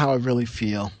depends on how I really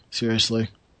feel. Seriously.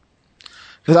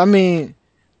 Because, I mean,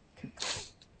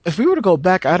 if we were to go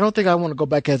back, I don't think I want to go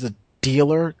back as a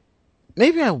dealer.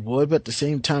 Maybe I would, but at the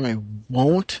same time, I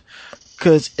won't.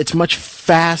 Because it's much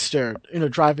faster,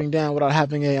 driving down without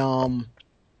having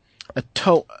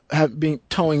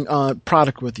towing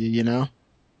product with you.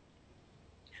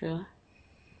 true.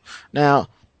 Now,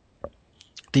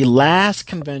 the last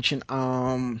convention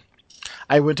I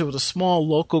went to was a small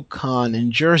local con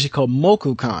in Jersey called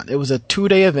MokuCon. It was a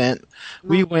 2-day event.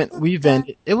 We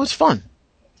vended. It was fun.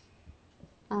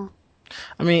 Oh.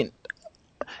 I mean,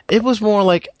 it was more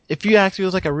like, if you ask me, it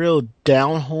was like a real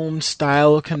down-home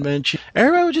style convention.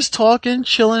 Everybody was just talking,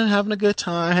 chilling, having a good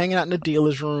time, hanging out in the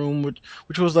dealer's room,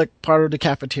 which was like part of the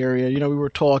cafeteria. We were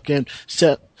talking,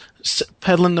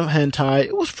 peddling the hentai.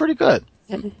 It was pretty good.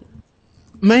 One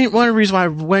of the reasons why I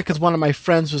went, because one of my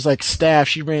friends was like staff.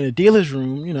 She ran a dealer's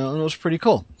room, and it was pretty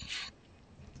cool.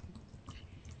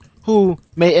 Who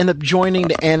may end up joining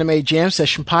the Anime Jam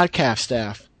Session podcast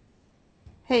staff.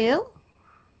 Who?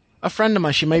 A friend of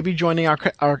mine. She may be joining our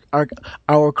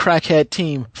crackhead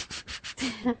team.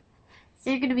 So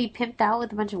you're gonna be pimped out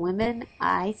with a bunch of women?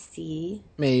 I see.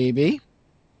 Maybe.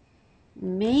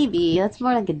 That's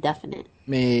more like a definite.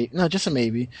 No, just a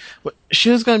maybe. But she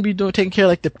was going to be taking care of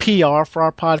like the PR for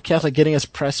our podcast, like getting us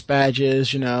press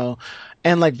badges, and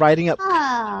like writing up.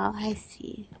 Oh, I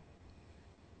see.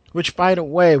 Which, by the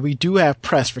way, we do have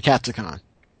press for Katsucon.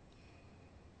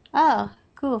 Oh,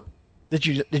 cool. Did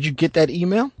you get that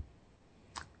email?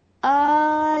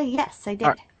 Yes, I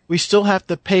did. We still have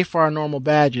to pay for our normal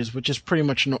badges, which is pretty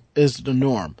much is the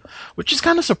norm. Which is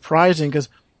kind of surprising because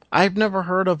I've never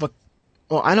heard of a.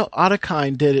 Well, I know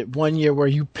Otakine did it one year where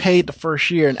you paid the first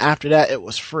year and after that it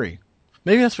was free.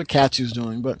 Maybe that's what Katsu's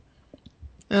doing, but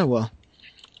well.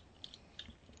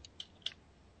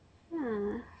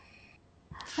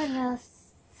 What else?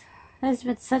 It's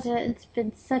been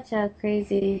such a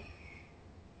crazy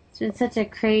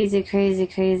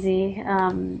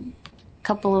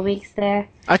couple of weeks there.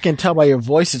 I can tell by your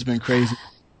voice it's been crazy.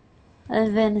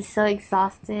 I've been so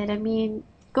exhausted. I mean,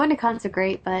 going to cons are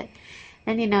great, but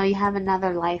then you have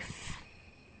another life.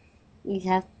 You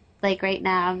have, like, right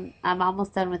now I'm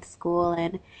almost done with school,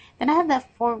 and then I have that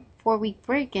 4-week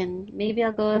break, and maybe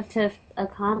I'll go to a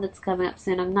con that's coming up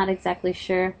soon. I'm not exactly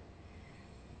sure,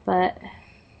 but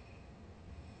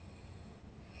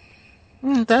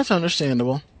that's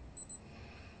understandable.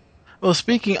 Well,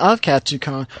 speaking of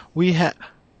KatsuCon, we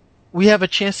have a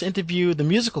chance to interview the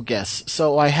musical guests,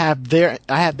 so I have their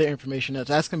information.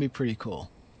 That's gonna be pretty cool.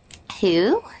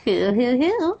 Who?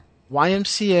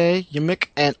 YMCA, Yamik,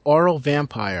 and Oral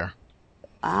Vampire.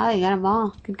 Ah, you got them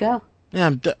all. Good go. Yeah,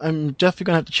 I'm definitely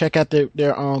gonna have to check out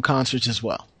their own concerts as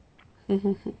well.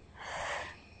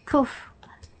 Cool.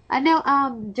 I know.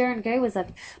 Darren Gray was up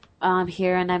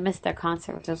here, and I missed their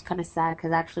concert, which was kind of sad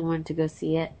because I actually wanted to go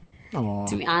see it. Aww.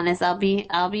 To be honest, I'll be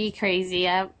crazy.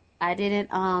 I didn't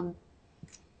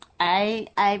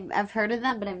I've heard of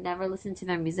them, but I've never listened to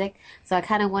their music, so I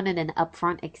kind of wanted an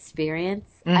upfront experience.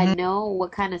 Mm-hmm. I know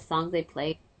what kind of songs they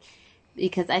play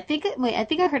because I think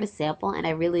I heard a sample and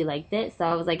I really liked it, so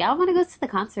I was like, I want to go to the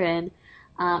concert. And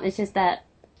it's just that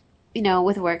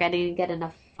with work I didn't get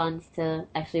enough funds to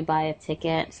actually buy a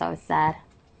ticket, so I was sad.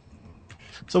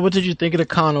 So, what did you think of the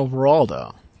con overall,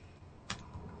 though?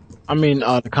 I mean,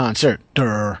 the concert.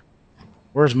 Durr.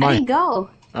 Where's I mine? didn't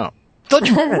go. Oh. Thought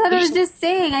you That's what I was just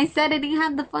saying. I said I didn't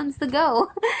have the funds to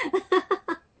go.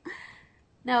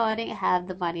 No, I didn't have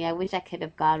the money. I wish I could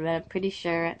have gone, but I'm pretty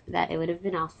sure that it would have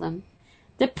been awesome.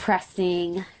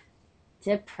 Depressing.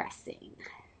 It's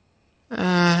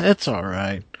all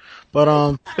right.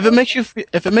 But if it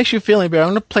makes you feel any better,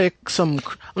 I'm gonna play some.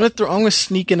 I'm gonna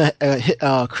sneak in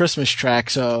a Christmas track.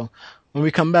 So when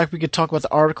we come back, we could talk about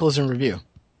the articles and review.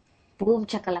 Boom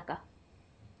chakalaka.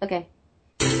 Okay.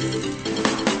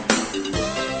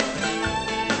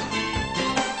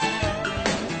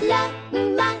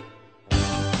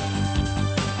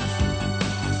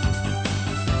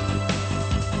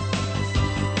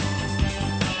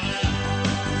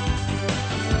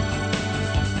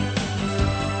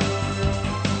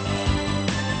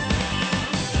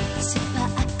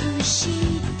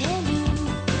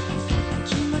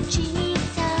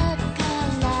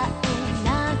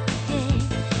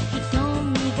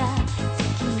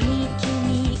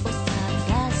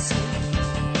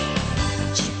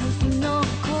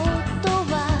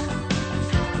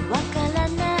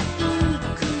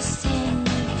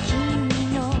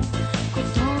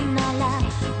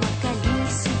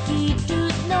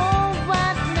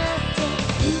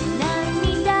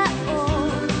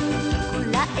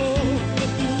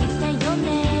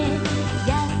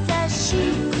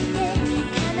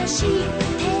「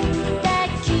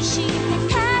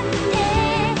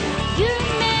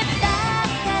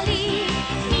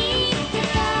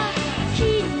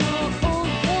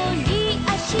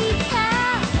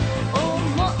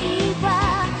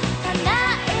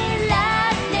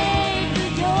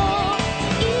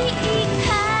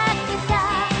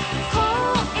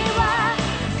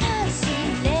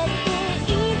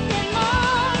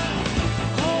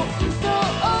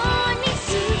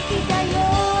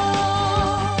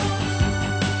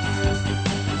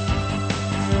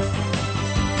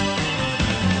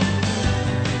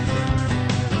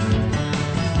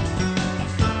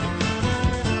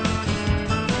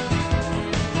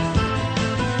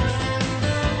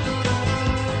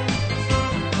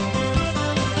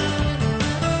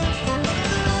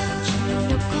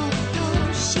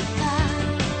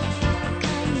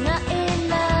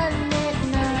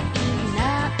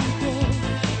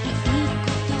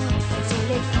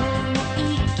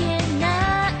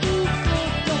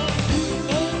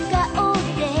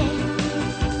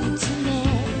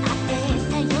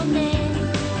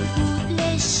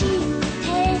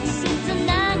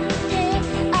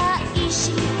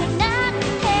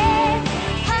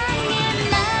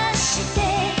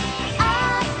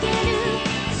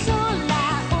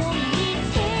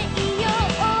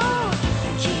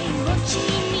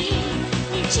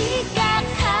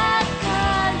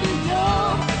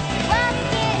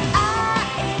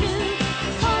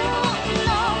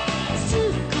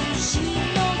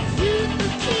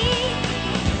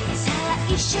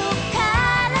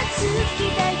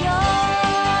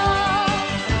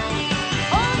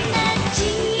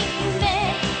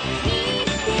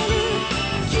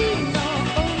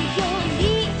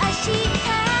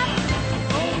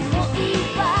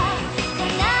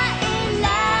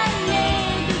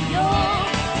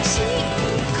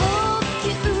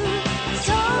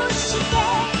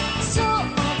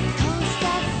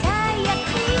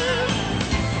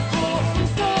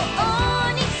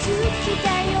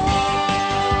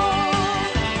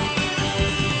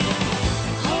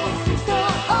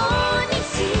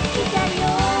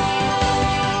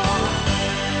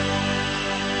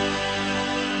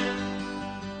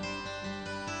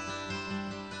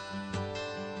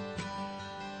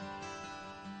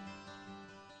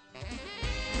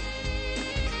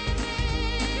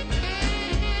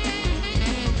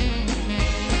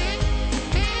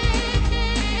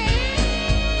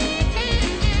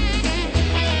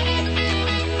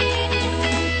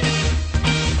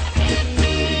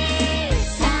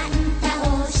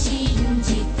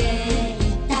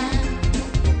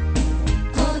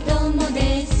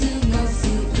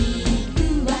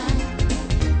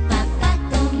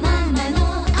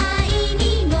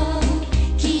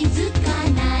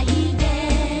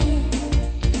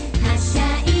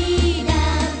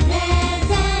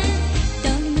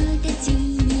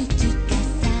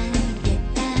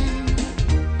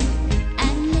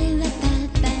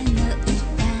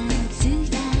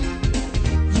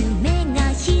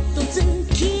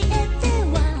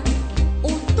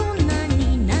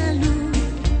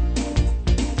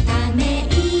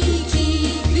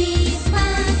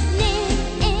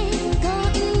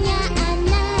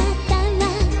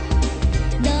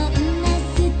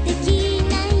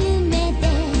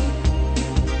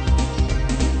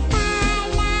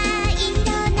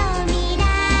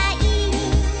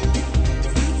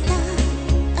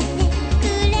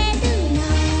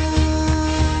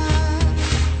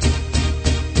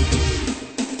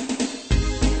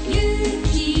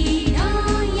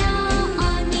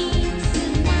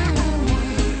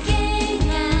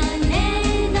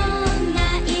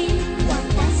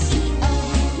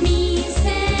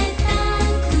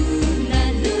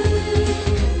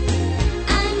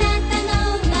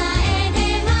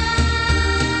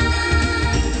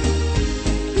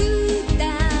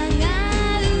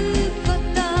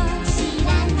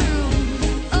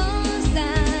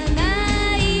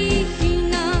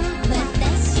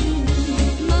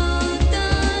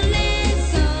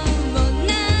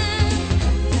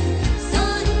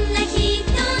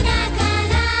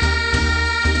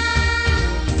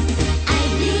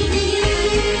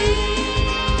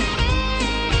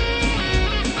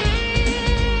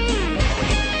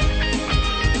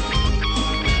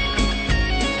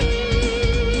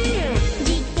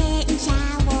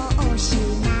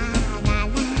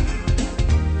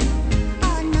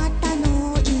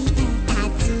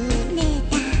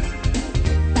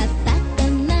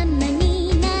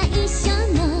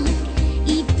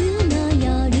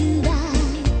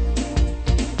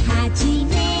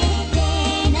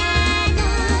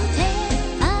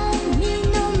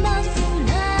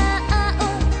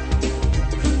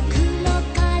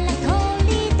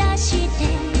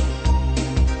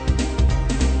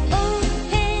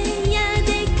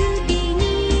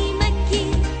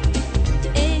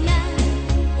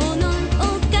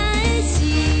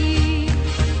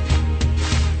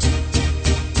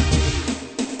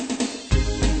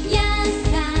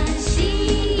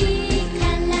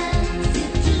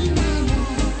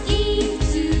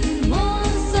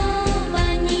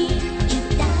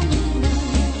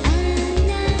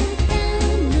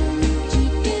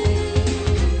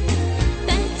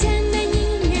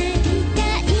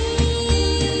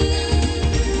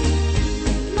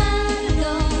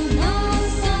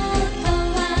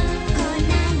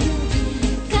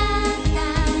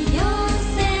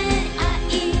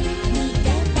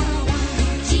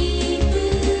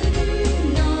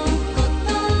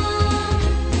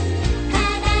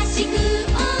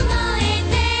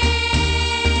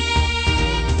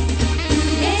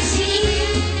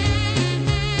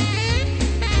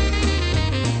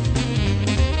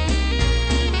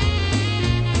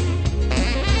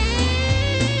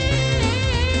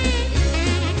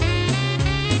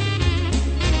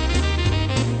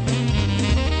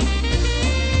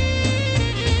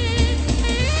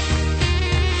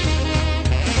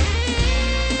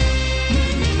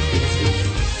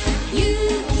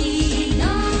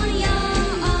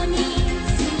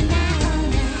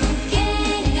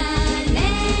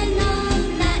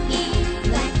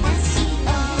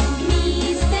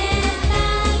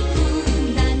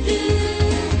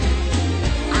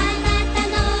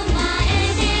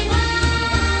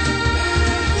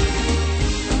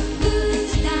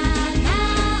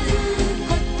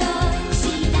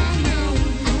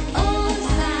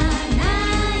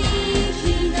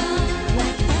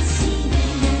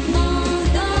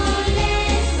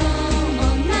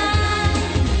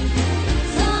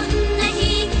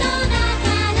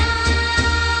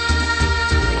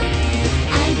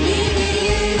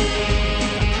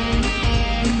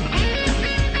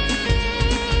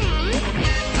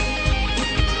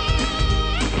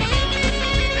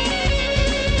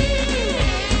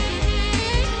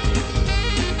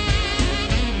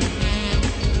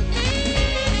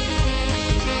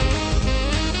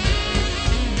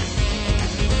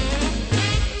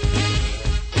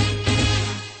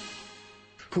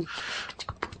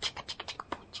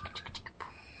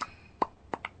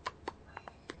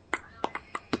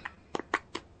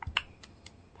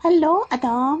Hello,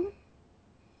 Adam.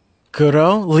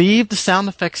 Kuro, leave the sound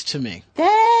effects to me. Why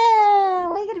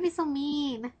are you gonna be so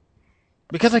mean?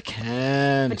 Because I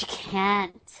can. But you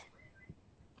can't.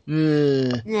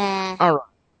 Mm. Nah. Alright.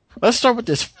 Let's start with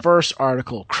this first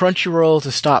article. Crunchyroll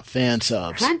to stop fan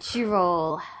subs.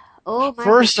 Crunchyroll. Oh my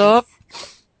First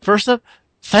goodness. up,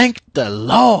 thank the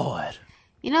Lord.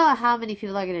 You know how many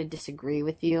people are gonna disagree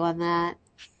with you on that?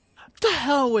 The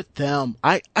hell with them.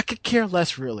 I could care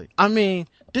less, really. I mean,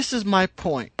 this is my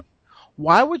point.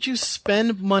 Why would you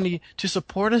spend money to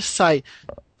support a site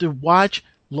to watch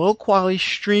low quality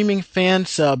streaming fan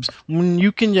subs when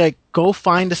you can go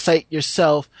find the site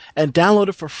yourself and download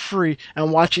it for free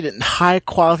and watch it in high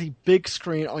quality big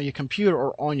screen on your computer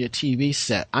or on your TV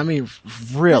set? I mean,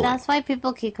 really. But that's why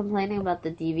people keep complaining about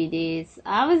the DVDs.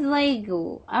 I was like,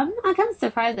 I'm kind of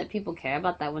surprised that people care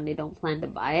about that when they don't plan to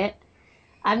buy it.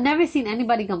 I've never seen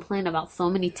anybody complain about so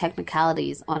many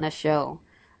technicalities on a show.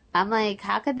 I'm like,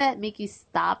 how could that make you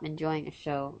stop enjoying a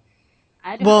show?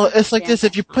 Well, it's like this: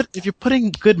 if you're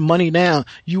putting good money down,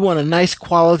 you want a nice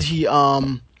quality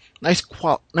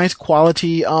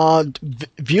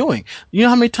viewing. You know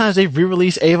how many times they've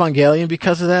re-released Evangelion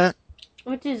because of that?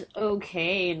 Which is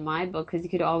okay in my book, because you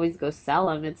could always go sell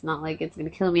them. It's not like it's going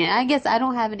to kill me. I guess I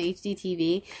don't have an HD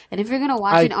TV, and if you're going to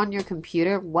watch it on your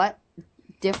computer, what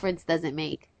difference does it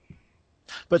make?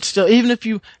 But still, even if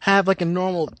you have like a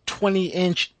normal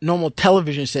 20-inch normal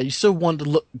television set, you still want it to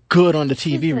look good on the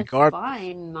TV regardless.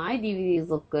 Fine. My DVDs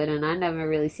look good, and I never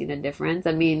really seen a difference.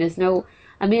 I mean,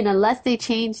 unless they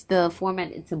change the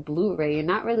format into Blu-ray, you're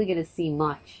not really going to see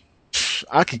much.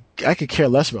 I could care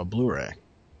less about Blu-ray.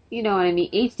 You know what I mean?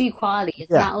 HD quality.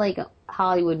 It's not like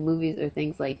Hollywood movies or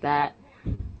things like that.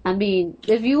 I mean,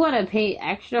 if you want to pay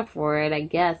extra for it, I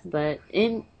guess, but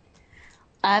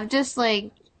I'm just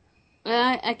like,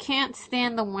 I can't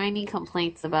stand the whiny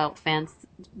complaints about fans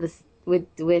with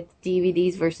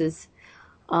DVDs versus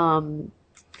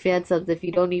fan subs if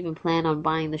you don't even plan on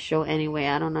buying the show anyway.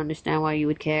 I don't understand why you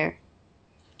would care.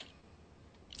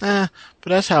 But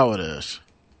that's how it is.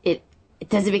 It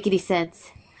doesn't make any sense.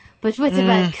 But what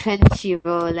about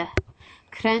Crunchyroll?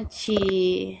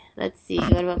 Let's see,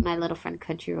 what about my little friend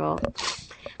Crunchyroll?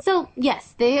 So,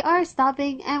 yes, they are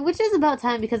stopping, and which is about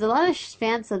time, because a lot of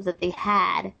fan subs that they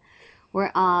had were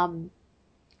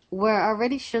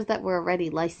already shows that were already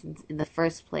licensed in the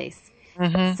first place.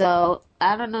 Mm-hmm. So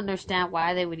I don't understand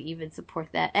why they would even support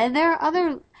that. And there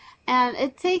are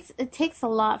it takes a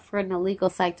lot for an illegal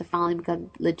site to finally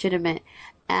become legitimate.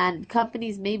 And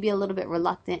companies may be a little bit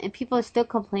reluctant, and people are still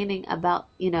complaining about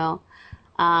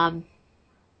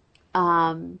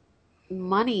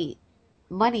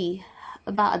money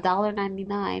about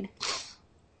 $1.99,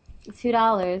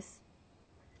 $2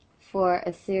 for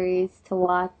a series to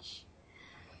watch.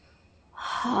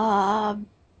 I'm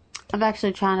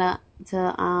actually trying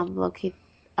to locate.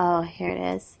 Oh, here it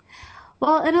is.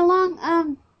 Well,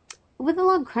 with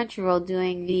along Crunchyroll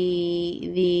doing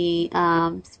the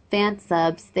fan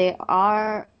subs, they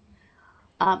are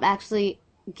actually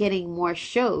getting more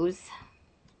shows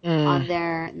on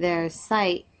their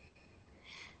site.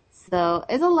 So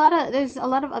there's a lot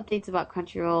of updates about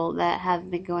Crunchyroll that have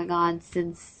been going on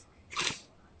since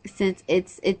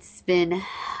it's been.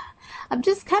 I'm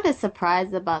just kind of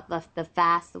surprised about the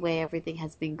fast way everything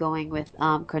has been going with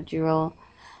Crunchyroll.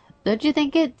 Don't you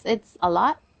think it's a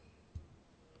lot?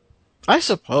 I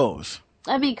suppose.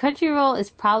 I mean, Crunchyroll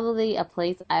is probably a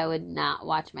place I would not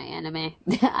watch my anime.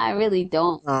 I really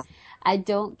don't. No. I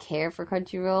don't care for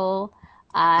Crunchyroll.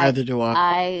 Neither do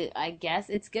I. I guess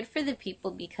it's good for the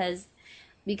people because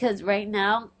right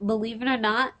now, believe it or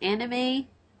not, anime,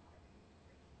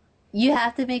 you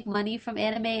have to make money from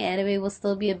anime. Anime will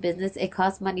still be a business. It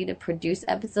costs money to produce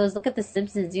episodes. Look at The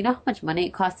Simpsons. You know how much money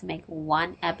it costs to make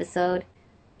one episode?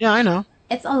 Yeah, I know.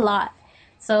 It's a lot.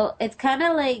 So it's kind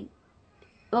of like,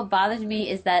 what bothers me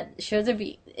is that shows are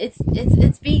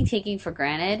it's being taken for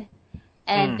granted,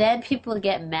 and then people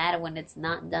get mad when it's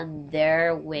not done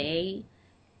their way,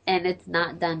 and it's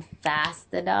not done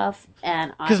fast enough.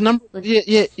 And because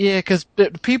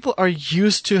people are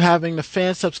used to having the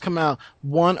fan subs come out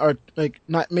one or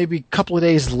not maybe a couple of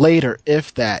days later,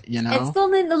 if that. You know, it's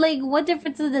going to what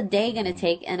difference is a day going to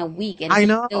take in a week? And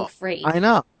it's still free. I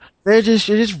know. You're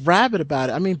just rabid about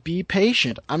it. I mean, be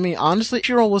patient. I mean, honestly,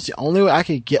 Crunchyroll was the only way I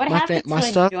could get my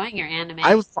stuff. Enjoying your anime?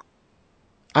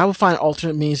 I would find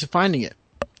alternate means of finding it.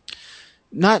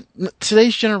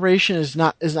 Today's generation is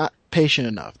not patient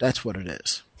enough. That's what it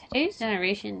is. Today's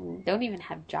generation don't even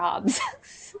have jobs.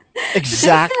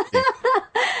 Exactly.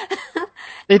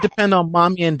 they depend on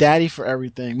mommy and daddy for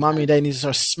everything. Mommy and daddy need to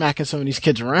start smacking some of these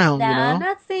kids around, you Now, I'm know?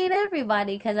 not saying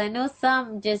everybody, because I know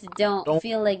some just don't Don't.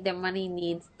 feel like their money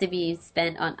needs to be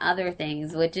spent on other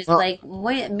things, which is Well, like,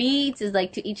 me, it's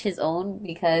like to each his own,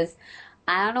 because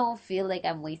I don't feel like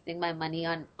I'm wasting my money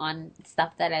on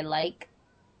stuff that I like,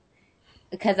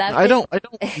 because I've I been, don't. I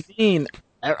don't mean.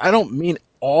 I don't mean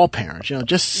all parents.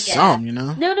 Just yeah. some.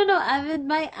 No, no, no.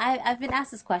 I've been asked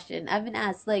this question. I've been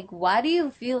asked, like, why do you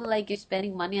feel like you're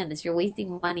spending money on this? You're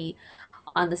wasting money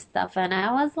on the stuff, and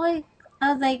I was like,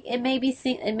 it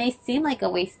may seem like a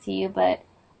waste to you, but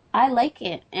I like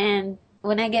it, and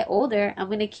when I get older, I'm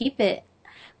gonna keep it.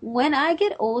 When I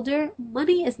get older,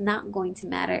 money is not going to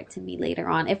matter to me later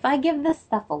on. If I give this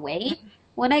stuff away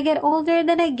when I get older,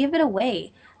 then I give it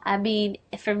away. I mean,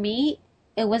 for me,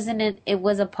 it was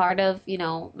a part of,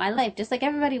 my life, just like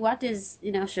everybody watches,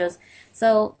 shows.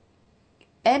 So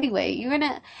anyway,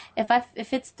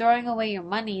 if it's throwing away your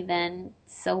money, then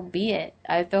so be it.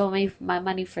 I throw away my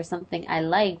money for something I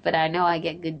like, but I know I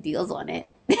get good deals on it.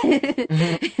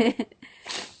 Mhm.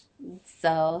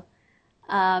 So,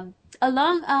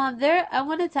 along there, I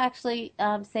wanted to actually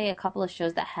say a couple of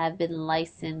shows that have been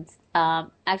licensed.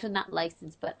 Actually not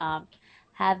licensed, but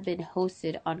have been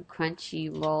hosted on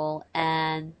Crunchyroll,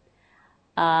 and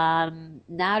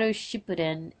Naruto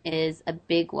Shippuden is a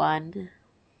big one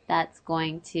that's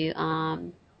going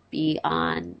to be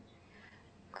on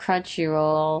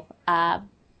Crunchyroll.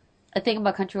 The thing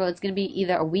about Crunchyroll, it's going to be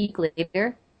either a week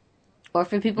later, or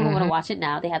for people who want to Mhm. watch it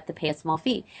now, they have to pay a small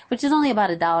fee, which is only about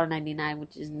 $1.99,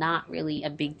 which is not really a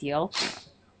big deal.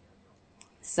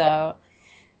 So,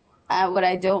 what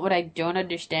I don't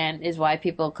understand is why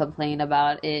people complain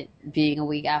about it being a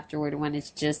week afterward when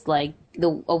it's just like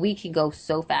a week can go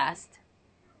so fast.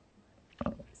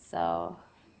 So,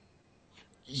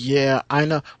 Yeah, I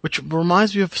know. Which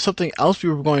reminds me of something else we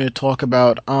were going to talk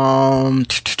about.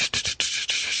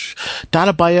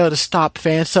 Data Bio to stop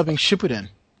fan subbing Shippuden.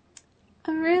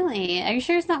 oh, really? Are you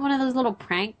sure it's not one of those little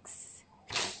pranks?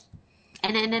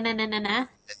 Na.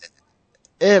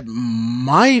 It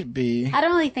might be. I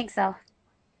don't really think so.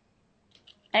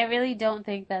 I really don't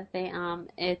think that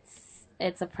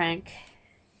it's a prank.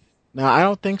 No, I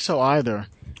don't think so either.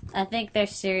 I think they're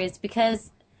serious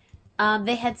because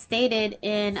they had stated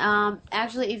in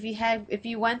actually if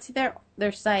you went to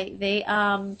their site, they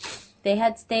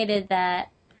had stated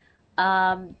that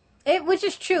it which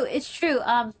is true, it's true.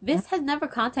 Viz has never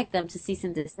contacted them to cease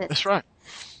and That's desist. right.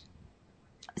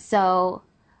 So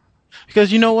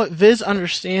Because you know what? Viz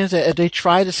understands that if they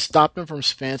try to stop them from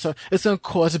fan sub, it's going to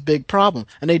cause a big problem.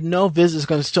 And they know Viz is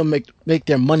going to still make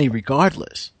their money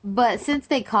regardless. but since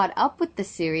they caught up with the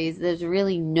series, there's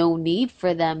really no need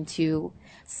for them to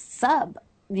sub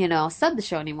the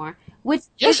show anymore. Which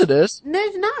Yes, it is.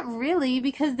 there's not really,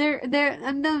 because they're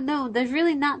no, there's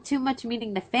really not too much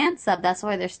meaning to fan sub. That's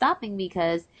why they're stopping,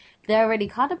 because they're already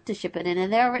caught up to Shippuden,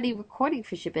 and they're already recording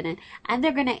for Shippuden, and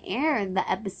they're gonna air the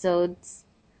episodes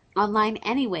online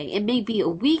anyway. It may be a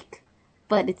week,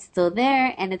 but it's still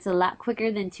there, and it's a lot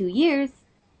quicker than 2 years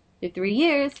or 3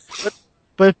 years.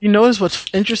 But if you notice what's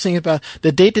interesting about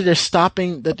the date that they stop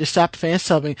fan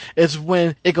subbing is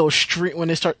when it goes when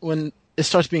it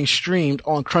starts being streamed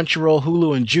on Crunchyroll,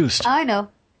 Hulu, and Juiced. I know.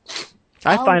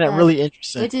 I All find of that them. really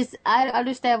interesting. Which is, I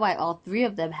understand why all three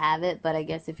of them have it, but I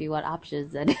guess if you want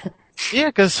options, then Yeah,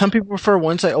 because some people prefer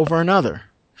one site over another.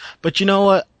 But you know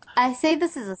what? I say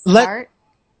this is a Let- start,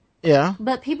 Yeah,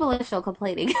 but people are still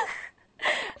complaining.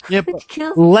 yeah. Which But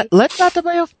kills me. let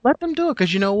Databayo let them do it,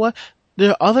 because you know what?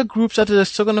 There are other groups out there that are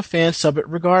still going to fan sub it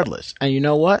regardless. And you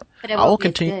know what? But it I will won't be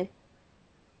as continue. good.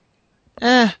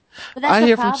 Eh, But that's I the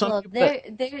hear from some problem. people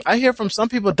that They're I hear from some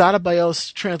people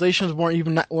Databayo's translations weren't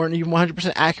even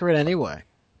 100% accurate anyway.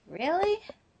 really?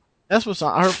 That's what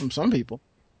I heard from some people.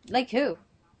 Like who?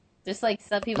 Just like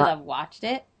some people Not- that watched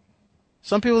it.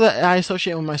 Some people that I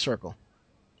associate with my circle.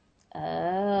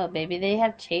 Oh, maybe they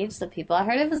have changed some people. I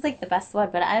heard it was like the best one,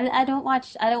 but I don't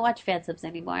watch fan subs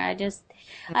anymore. I just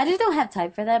don't have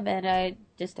time for them, and I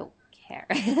just don't care.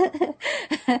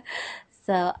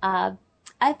 So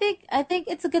I think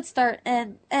it's a good start,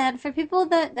 and for people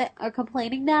that are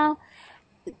complaining now,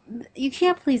 you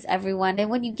can't please everyone, and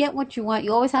when you get what you want,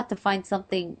 you always have to find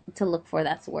something to look for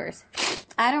that's worse.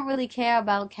 I don't really care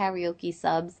about karaoke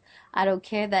subs. I don't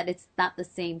care that it's not the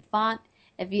same font.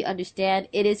 If you understand,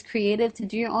 it is creative to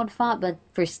do your own font, but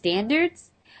for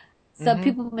standards, some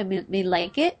people may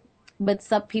like it, but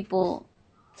some people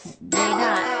may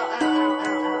not.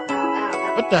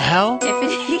 What the hell?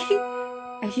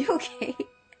 Are you okay?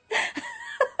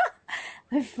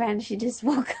 My friend, she just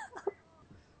woke up.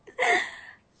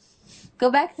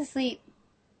 Go back to sleep.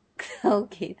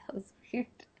 Okay, that was weird.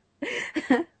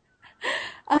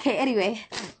 Okay, anyway.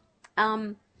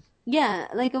 Yeah,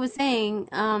 like I was saying,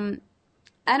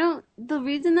 the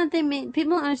reason that they made,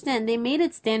 people don't understand, they made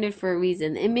it standard for a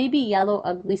reason. It may be yellow,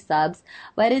 ugly subs,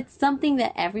 but it's something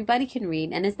that everybody can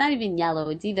read, and it's not even yellow,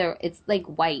 it's like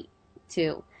white,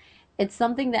 too. It's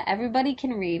something that everybody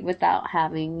can read without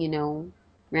having,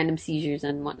 random seizures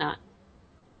and whatnot.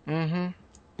 Mm-hmm.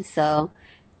 So,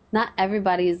 not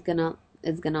everybody is gonna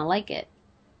like it.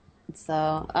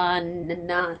 So,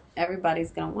 not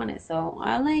everybody's gonna want it. So,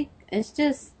 it's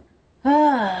just,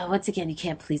 once again, you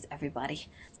can't please everybody.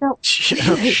 So, Oh,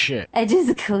 shit. it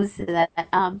just goes to that.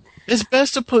 It's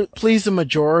best to please the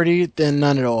majority than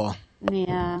none at all.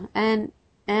 Yeah, and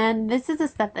this is a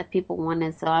step that people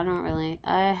wanted, so I don't really,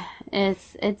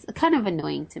 it's kind of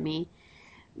annoying to me.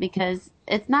 Because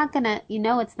it's not gonna,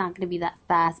 it's not gonna be that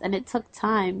fast, and it took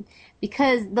time.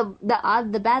 Because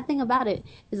the bad thing about it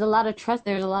is there's a lot of trust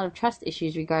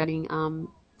issues regarding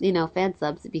fan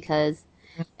subs, because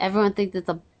everyone thinks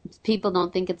people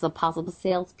don't think it's a possible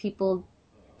sales. People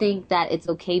think that it's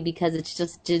okay because it's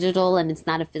just digital and it's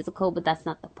not a physical, but that's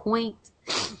not the point.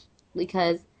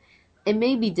 Because it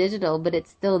may be digital, but it's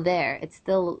still there. It's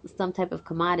still some type of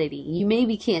commodity. You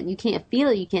can't feel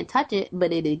it, you can't touch it,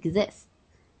 but it exists.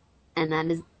 And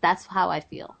that's how I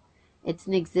feel. It's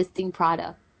an existing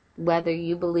product, whether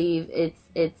you believe it's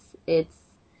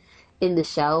in the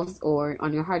shelves or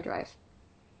on your hard drive.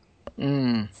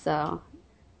 So,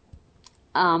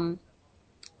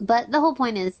 but the whole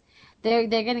point is they're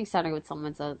getting started with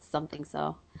something.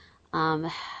 So,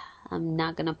 I'm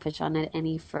not gonna push on it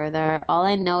any further. All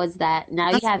I know is that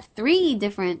now you have 3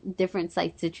 different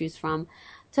sites to choose from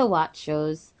to watch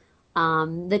shows.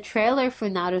 The trailer for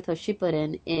Naruto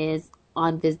Shippuden is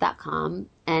on Viz.com,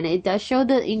 and it does show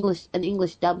an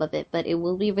English dub of it, but it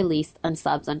will be released on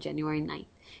subs on January 9th,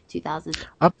 2000.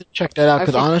 I'll have to check that out,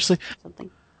 because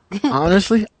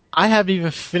honestly, I haven't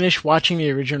even finished watching the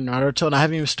original Naruto, and I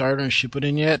haven't even started on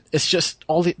Shippuden yet. It's just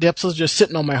all the episodes just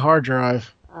sitting on my hard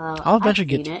drive. I'll eventually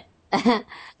get to it.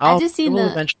 I just seen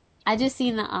the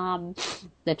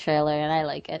trailer, and I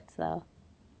like it, so.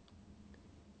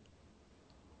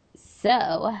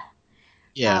 So,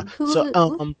 yeah.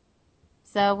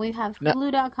 So we have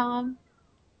Hulu.com.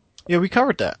 Yeah, we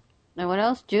covered that. And what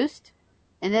else? Juiced?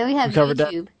 And then we have YouTube.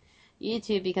 That.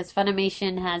 YouTube, because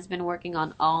Funimation has been working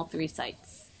on all 3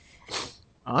 sites.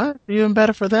 All right, even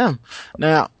better for them.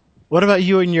 Now, what about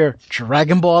you and your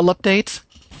Dragon Ball updates?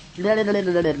 Dragon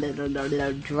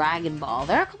Ball.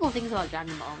 There are a couple of things about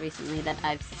Dragon Ball recently that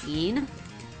I've seen.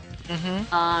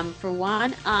 Mm-hmm. For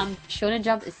one, Shonen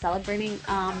Jump is celebrating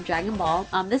Dragon Ball.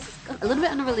 This is a little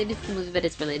bit unrelated to the movie, but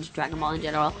it's related to Dragon Ball in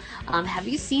general. Have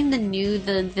you seen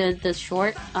the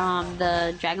short,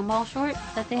 the Dragon Ball short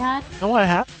that they had? No, I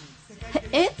have.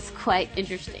 It's quite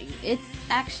interesting. It's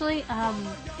actually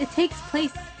it takes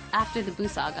place after the Buu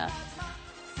Saga,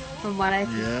 from what I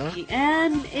see,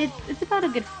 and it's about a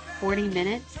good 40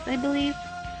 minutes, I believe.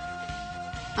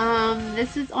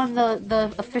 This is on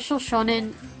the official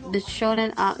Shonen.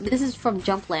 This is from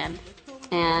Jumpland,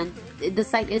 and the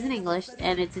site is in English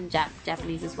and it's in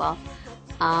Japanese as well.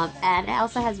 And it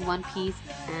also has One Piece,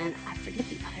 and I forget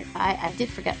the other. I did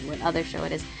forget what other show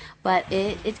it is, but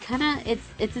it's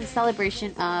in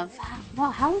celebration of,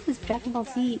 well, how long has Dragon Ball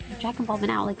been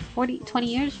out? Like 20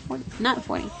 years? 40, not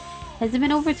 40. Has it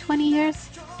been over 20 years?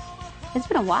 It's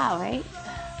been a while, right?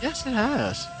 Yes, it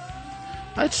has.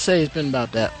 I'd say it's been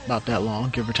about that long,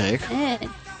 give or take. It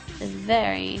is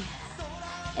very,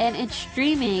 and it's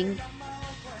streaming.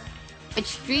 It's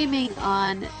streaming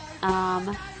on.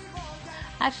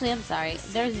 Actually, I'm sorry.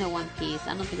 There's no One Piece.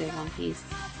 I don't think there's One Piece.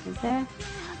 Is there?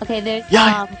 Okay, there's.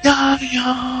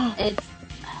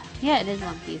 It is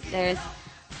One Piece. There's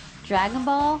Dragon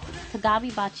Ball,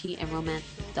 Kagami Bachi, and Romance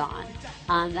Dawn.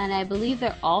 And I believe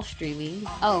they're all streaming.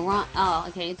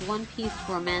 Okay. It's One Piece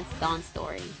Romance Dawn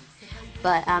Story.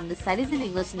 But the site is in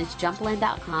English, and it's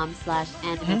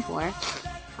jumpland.com/anime4.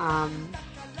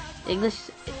 English,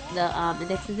 the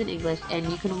index is in English, and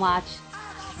you can watch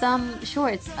some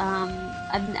shorts.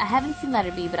 I haven't seen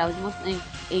Letter B, but I was mostly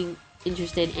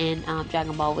interested in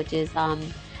Dragon Ball, which is The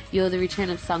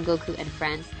Return of Son Goku and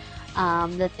Friends.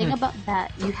 The thing about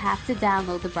that, you have to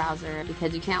download the browser,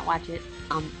 because you can't watch it.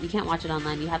 You can't watch it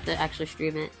online. You have to actually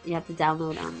stream it. You have to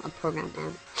download a program,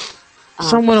 and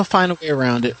someone will find a way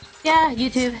around it. Yeah,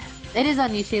 YouTube. It is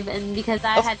on YouTube, and because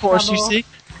I had trouble. Of course, you see,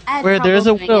 where there's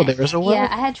a will, there's a way. Yeah,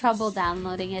 I had trouble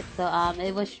downloading it, so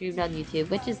it was streamed on YouTube,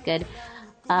 which is good.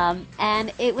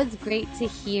 And it was great to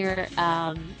hear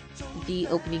the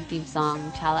opening theme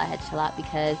song, Chala Head Chalat,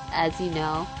 because, as you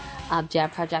know, Jam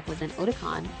Project was in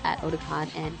Otakon at Otakon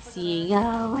and seeing,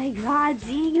 oh my god,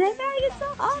 seeing that guy is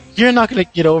so awesome. You're not gonna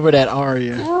get over that, are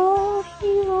you? Oh, he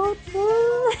won't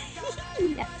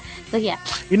do. Yeah. So yeah,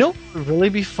 You know, it would really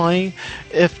be funny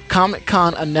if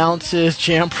Comic-Con announces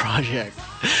Jam Project.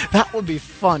 That would be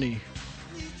funny.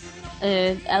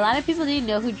 a lot of people didn't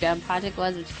know who Jam Project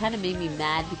was, which kind of made me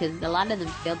mad because a lot of them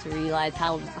failed to realize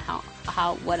how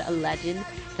what a legend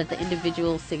that the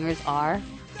individual singers are.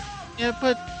 Yeah,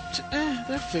 but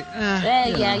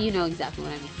Yeah, you know exactly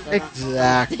what I mean. So,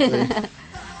 exactly.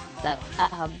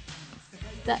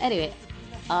 so anyway,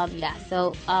 yeah.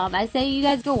 So I say you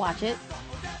guys go watch it.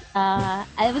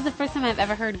 It was the first time I've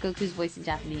ever heard Goku's voice in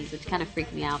Japanese, which kind of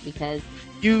freaked me out because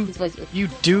You his voice was you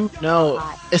do know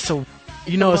hot. it's a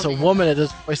woman that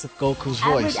does the voice of Goku's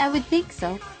voice. I would think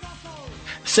so.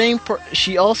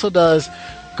 She also does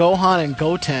Gohan and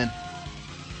Goten.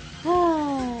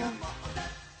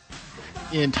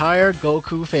 The entire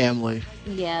Goku family.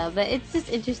 Yeah, but it's just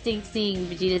interesting seeing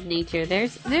Vegeta's nature.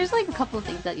 There's like a couple of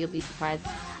things that you'll be surprised.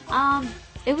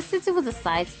 Since it was a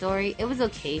side story, it was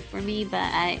okay for me, but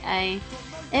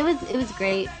it was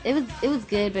great. It was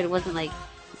good, but it wasn't like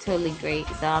totally great.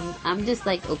 So I'm just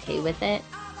like okay with it.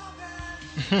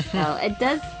 So it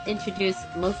does introduce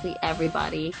mostly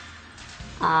everybody.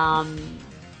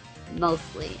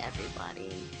 Mostly everybody.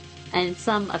 And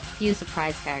a few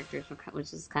surprise characters,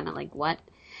 which is kind of like, what?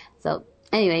 So,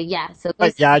 anyway, yeah. So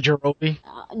Like Yajirobe?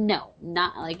 no,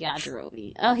 not like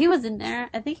Yajirobe. Oh, he was in there.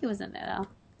 I think he was in there, though.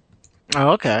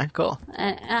 Oh, okay, cool.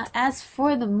 As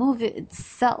for the movie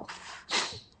itself,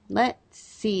 let's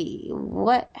see.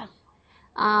 What?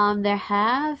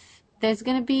 There's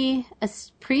going to be a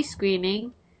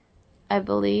pre-screening, I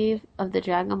believe, of the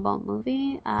Dragon Ball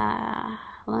movie.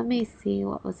 Let me see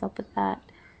what was up with that.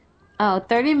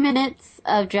 30 minutes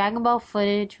of Dragon Ball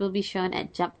footage will be shown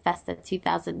at Jump Festa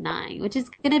 2009, which is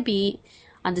going to be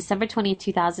on December 20th,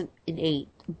 2008.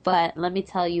 But let me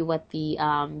tell you what the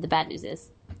bad news is.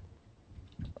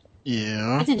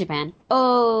 Yeah. It's in Japan.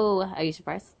 Oh, are you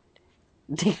surprised?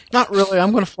 Not really.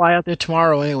 I'm going to fly out there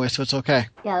tomorrow anyway, so it's okay.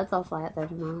 Yeah, let's all fly out there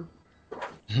tomorrow.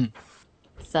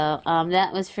 So,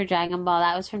 that was for Dragon Ball.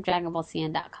 That was from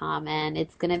DragonBallCN.com, and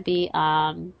it's going to be,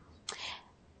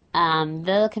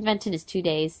 the convention is 2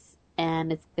 days,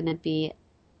 and it's going to be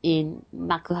in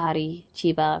Makuhari,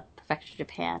 Chiba Prefecture,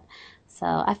 Japan. So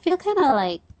I feel kind of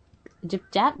like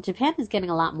Japan is getting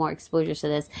a lot more exposure to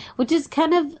this, which is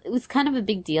kind of a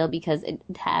big deal because it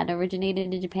had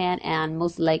originated in Japan, and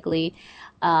most likely,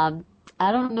 I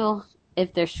don't know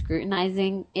if they're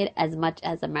scrutinizing it as much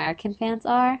as American fans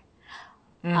are.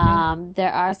 Mm-hmm.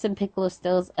 There are some Piccolo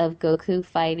stills of Goku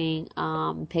fighting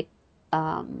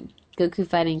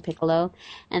Piccolo,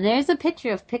 and there's a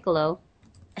picture of Piccolo.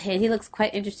 Hey, he looks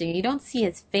quite interesting. You don't see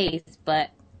his face,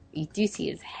 but you do see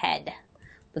his head.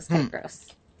 Looks kind of gross.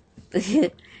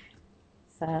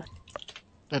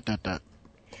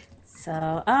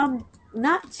 So,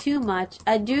 not too much.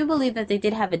 I do believe that they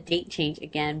did have a date change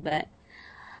again, but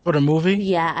For the movie?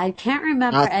 yeah, I can't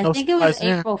remember. Not I no think it was surprise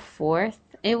there. April 4th.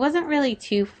 It wasn't really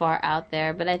too far out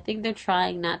there, but I think they're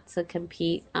trying not to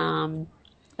compete.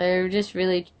 They're just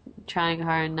really trying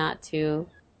hard not to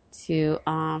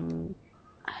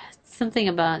something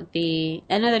about I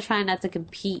know they're trying not to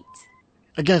compete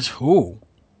Against who?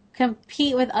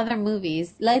 with other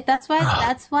movies. Like that's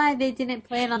why they didn't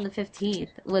play it on the 15th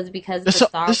was because of the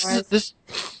Star Wars.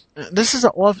 This is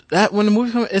when the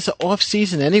movie comes, it's an off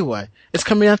season anyway. It's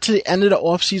coming out to the end of the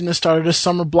off season and start of the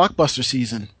summer blockbuster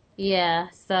season. Yeah,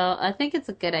 so I think it's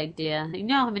a good idea. You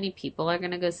know how many people are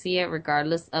gonna go see it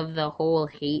regardless of the whole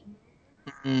hate?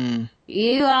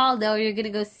 You all know you're gonna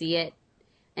go see it.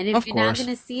 And if you're not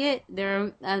gonna see it,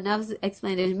 I've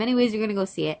explained there's many ways you're gonna go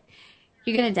see it.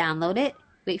 You're gonna download it,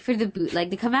 wait for the bootleg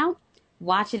to come out,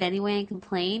 watch it anyway and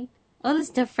complain. Oh,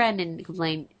 listen to a friend and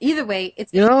complain. Either way,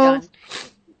 it's done.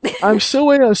 I'm still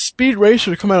waiting on Speed Racer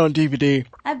to come out on DVD.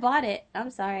 I bought it. I'm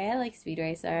sorry. I like Speed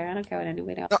Racer. I don't care what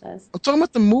anybody else says. I'm talking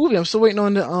about the movie. I'm still waiting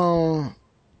on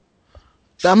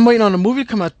I'm waiting on the movie to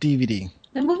come out DVD.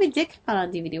 The movie did come out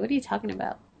on DVD. What are you talking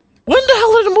about? When the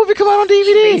hell did the movie come out on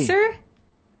DVD? Racer?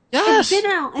 Yes. It's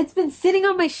been out. It's been sitting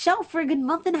on my shelf for a good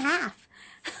month and a half.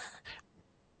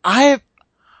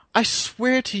 I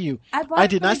swear to you, I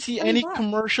did not see any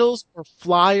commercials or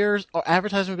flyers or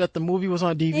advertisement that the movie was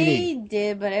on DVD. They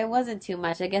did, but it wasn't too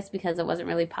much. I guess because it wasn't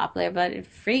really popular, but it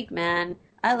freaked, man.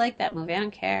 I like that movie. I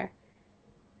don't care.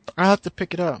 I'll have to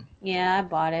pick it up. Yeah, I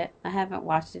bought it. I haven't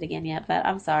watched it again yet, but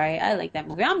I'm sorry. I like that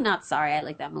movie. I'm not sorry I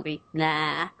like that movie.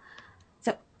 Nah.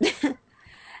 So,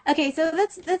 Okay, so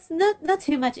that's not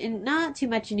too much not too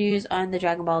much news on the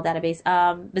Dragon Ball database.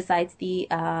 Besides the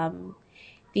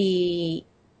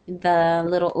the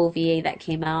little OVA that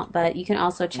came out, but you can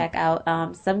also check out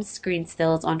some screen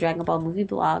stills on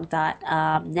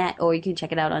DragonBallMovieBlog.net, or you can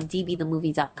check it out on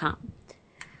dbthemovie.com.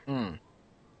 Mm.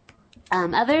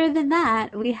 Other than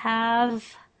that, we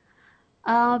have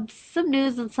some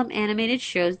news on some animated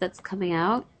shows that's coming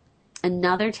out.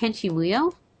 Another Tenchi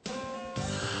Muyo,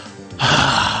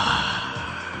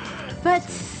 but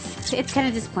it's kind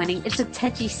of disappointing. It's a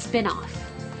Tenchi spin-off,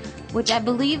 which I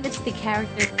believe it's the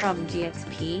character from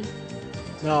GXP.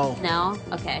 No. No?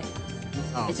 Okay.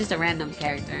 No. It's just a random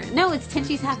character. No, it's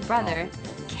Tenchi's half-brother.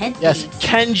 Kenji. Yes,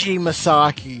 Kenji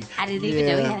Masaki. I didn't even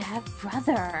know he had a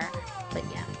half-brother. But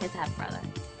yeah, his half-brother.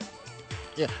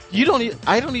 Yeah, you don't.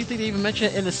 I don't even think they even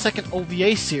mentioned it in the second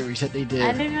OVA series that they did.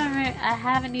 I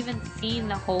haven't even seen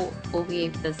the whole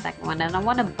OVA for the second one, and I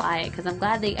want to buy it because I'm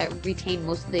glad they retained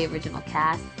most of the original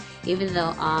cast, even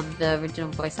though the original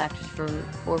voice actress for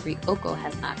Ryoko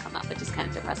has not come out, which is kind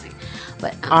of depressing.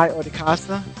 But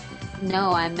Odikasa?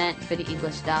 No, I meant for the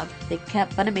English dub.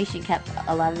 Funimation kept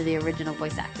a lot of the original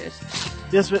voice actors.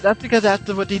 Yes, but that's because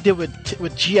after what they did with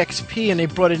GXP and they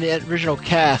brought in the original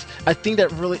cast, I think they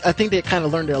kind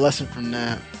of learned their lesson from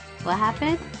that. What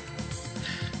happened?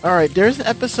 All right, there's an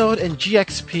episode in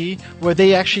GXP where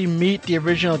they actually meet the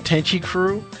original Tenchi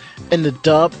crew, and the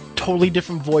dub, totally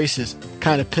different voices,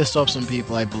 kind of pissed off some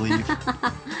people, I believe.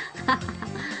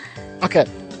 Okay,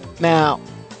 now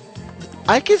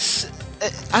I could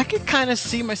kind of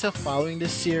see myself following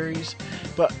this series,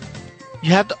 but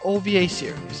you have the OVA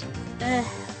series. I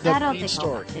don't think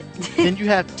I'll watch it. Then you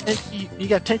got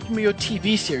Tenchi Muyo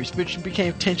TV series, which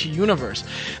became Tenchi Universe.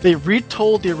 They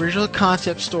retold the original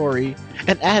concept story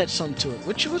and added some to it,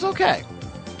 which was okay.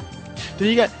 Then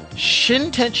you got Shin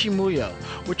Tenchi Muyo,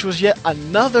 which was yet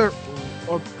another,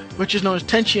 which is known as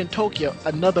Tenchi in Tokyo,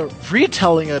 another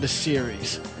retelling of the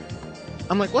series.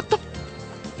 I'm like, what the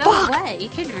No way, you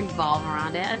can revolve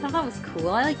around it. I thought that was cool.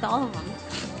 I liked all of them.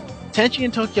 Tenchi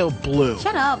in Tokyo Blue.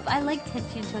 Shut up! I like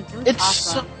Tenchi in Tokyo. It was It's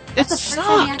awesome. so, That's it the first time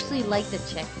you sucked. actually liked the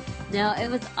chick. No,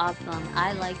 it was awesome.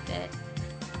 I liked it.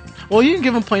 Well, you can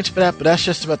give him points for that, but that's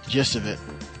just about the gist of it.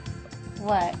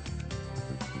 What?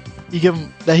 You give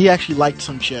him that he actually liked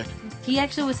some chick. He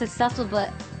actually was successful,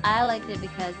 but I liked it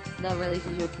because the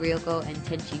relationship with Ryoko and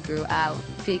Tenchi grew out.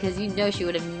 Because she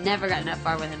would have never gotten that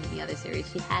far with him in the other series.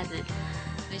 She hasn't.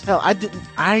 Hell, I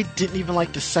didn't even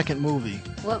like the second movie.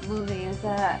 What movie is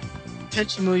that?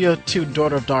 Tenchi Muyo 2,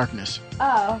 Daughter of Darkness.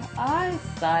 Oh, I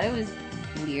thought it was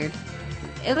weird.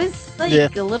 It was like Yeah.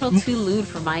 a little too lewd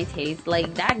for my taste.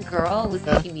 Like that girl was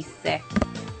making me sick.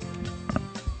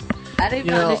 I didn't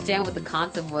even understand what the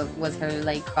concept was her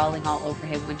like crawling all over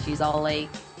him when she's all like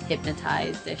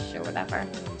hypnotized-ish or whatever.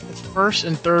 The first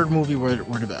and third movie were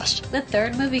the best. The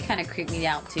third movie kind of creeped me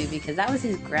out too because that was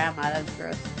his grandma. That was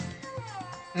gross.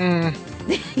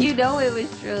 You know it was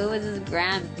true. It was his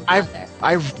grandmother.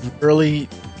 I really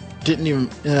didn't even,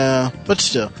 but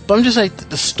still. But I'm just like,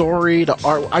 the story, the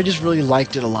art, I just really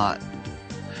liked it a lot.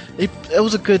 It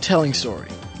was a good telling story.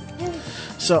 Yeah.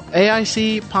 So,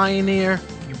 AIC, Pioneer,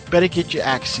 you better get your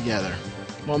acts together.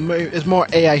 Well, it's more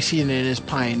AIC than it is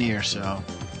Pioneer, so.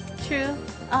 True.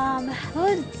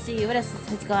 Let's see. What else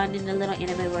has gone in the little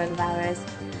anime world of ours?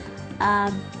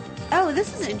 Oh,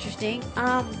 this is interesting.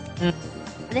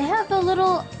 They have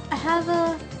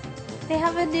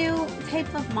a new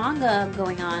type of manga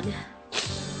going on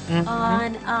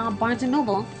on Barnes and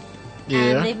Noble. Yeah.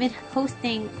 And they've been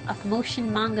hosting a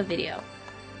motion manga video.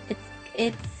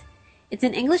 It's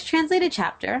an English translated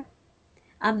chapter.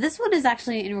 This one is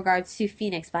actually in regards to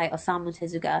Phoenix by Osamu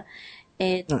Tezuka.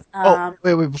 It's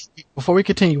wait! Before we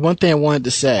continue, one thing I wanted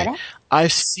to say: What?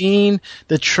 I've seen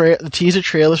the teaser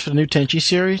trailers for the new Tenchi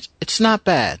series. It's not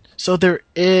bad. So they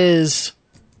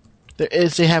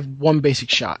have one basic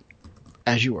shot,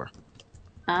 as you were.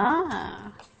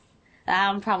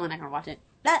 I'm probably not gonna watch it.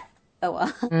 Oh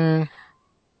well.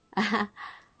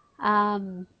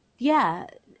 Yeah,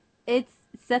 it's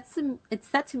set to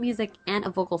music and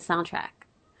a vocal soundtrack,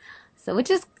 so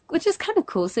which is kind of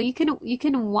cool. So you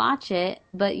can watch it,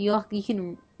 but you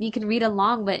can read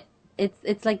along, but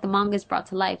it's like the manga is brought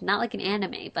to life, not like an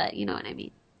anime, but you know what I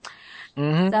mean.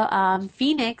 Mm-hmm. So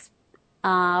Phoenix,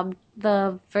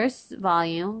 the first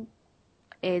volume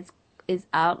is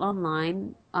out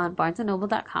online on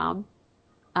BarnesandNoble.com.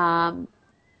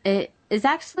 It's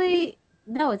actually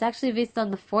based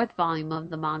on the fourth volume of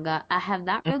the manga. I have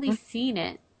not really seen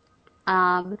it.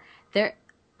 The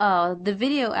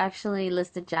video actually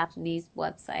lists a Japanese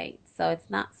website, so it's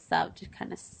not subbed. It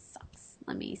kind of sucks.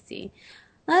 Let me see.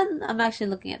 I'm actually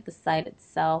looking at the site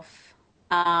itself.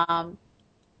 I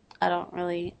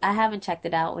haven't checked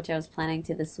it out, which I was planning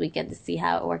to this weekend to see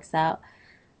how it works out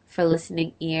for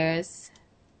listening ears.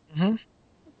 Mm-hmm.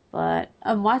 But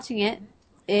I'm watching it.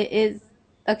 It is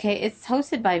okay. It's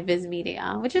hosted by Viz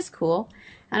Media, which is cool.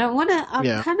 And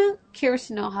I'm kind of curious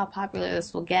to know how popular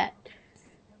this will get,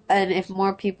 and if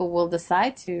more people will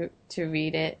decide to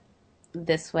read it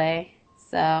this way.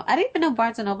 So I didn't even know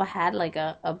Barnes and Noble had like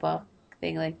a book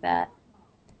thing like that.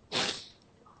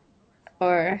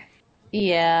 Or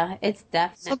yeah, it's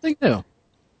definitely Something new,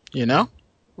 you know?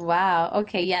 wow.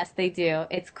 Okay, yes, they do.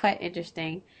 It's quite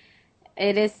interesting.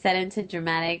 It is set into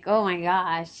dramatic. Oh my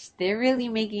gosh, they're really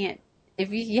making it.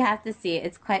 If you have to see it,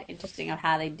 it's quite interesting of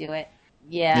how they do it.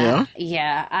 Yeah.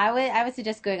 Yeah. I would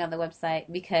suggest going on the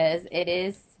website because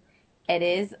it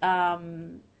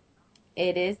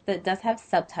does have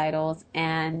subtitles,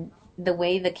 and the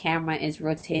way the camera is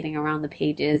rotating around the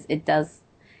pages, it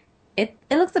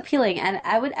looks appealing, and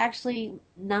I would actually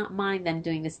not mind them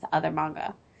doing this to other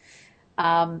manga.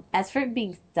 As for it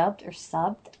being dubbed or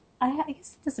subbed, I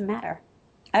guess it doesn't matter.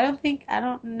 I don't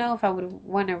know if I would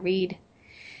want to read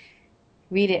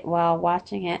it while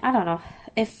watching it. I don't know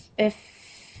if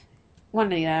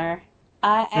one or the other.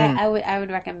 I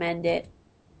would recommend it.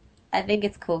 I think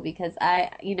it's cool because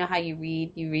you know how you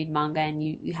read manga and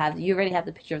you already have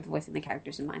the picture of the voice and the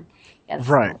characters in mind. Yeah, that's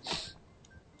Right. cool.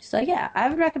 So yeah, I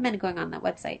would recommend going on that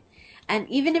website. And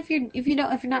even if you're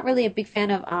not really a big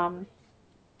fan of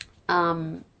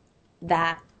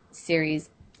that series,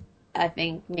 I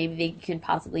think maybe they can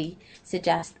possibly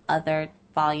suggest other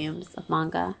volumes of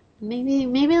manga. Maybe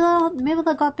they'll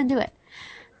go up and do it.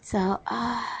 So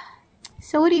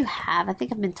what do you have? I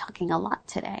think I've been talking a lot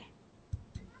today.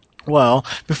 Well,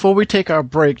 before we take our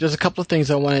break, there's a couple of things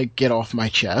I want to get off my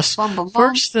chest. Bum, bum,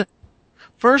 bum.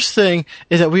 First thing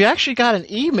is that we actually got an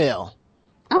email.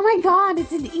 Oh my god,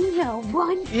 it's an email.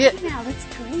 Yeah. Email, that's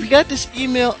great. We got this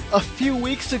email a few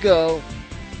weeks ago,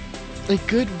 a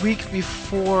good week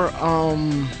before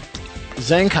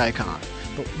ZenkaiCon,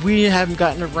 but we haven't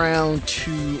gotten around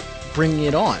to bringing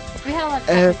it on. We had a lot of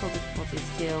technical difficulties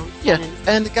too. Yeah,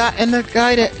 and the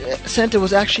guy that sent it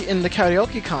was actually in the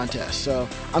karaoke contest, so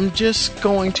I'm just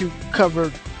going to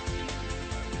cover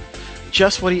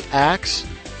just what he asks,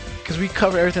 because we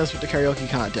covered everything else with the karaoke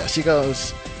contest. He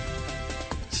goes,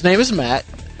 his name is Matt.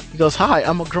 He goes, "Hi,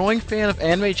 I'm a growing fan of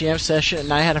Anime Jam Session,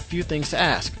 and I had a few things to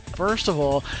ask. First of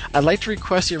all, I'd like to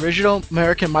request the original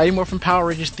American Mighty Morphin Power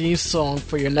Rangers theme song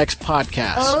for your next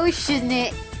podcast." Oh, shouldn't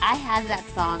it? I have that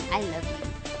song. I love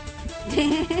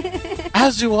you.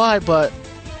 As do I, but,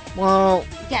 well...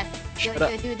 Yes. Do it.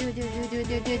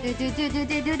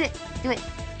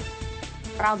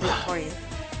 Or I'll do it for you.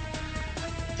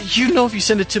 You know if you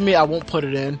send it to me, I won't put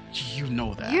it in. You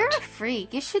know that. You're a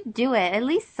freak. You should do it. At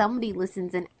least somebody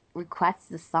listens and requests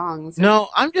the songs. No,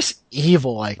 I'm just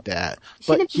evil like that.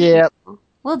 Shouldn't But yeah,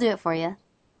 we'll do it for you.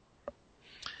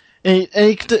 and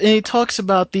he talks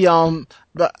about the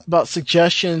about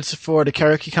suggestions for the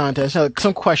karaoke contest,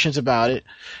 some questions about it,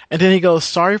 and then he goes,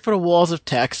 "Sorry for the walls of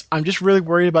text. I'm just really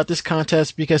worried about this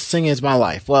contest because singing is my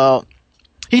life." Well,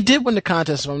 he did win the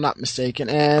contest, if I'm not mistaken,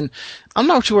 and I'm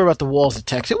not too worried about the walls of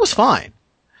text. It was fine.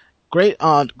 Great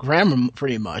grammar,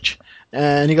 pretty much.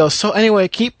 And he goes, "So anyway,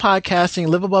 keep podcasting,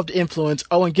 live above the influence.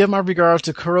 Oh, and give my regards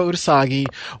to Kuro Urasagi,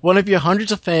 one of your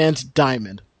hundreds of fans,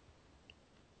 Diamond."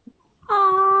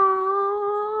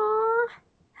 Aww.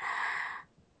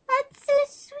 That's so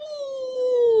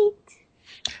sweet.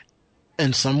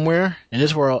 And somewhere in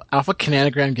this world, Alpha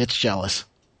Cananagram gets jealous.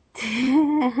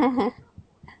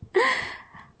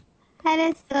 That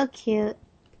is so cute.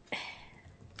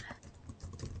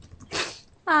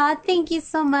 Thank you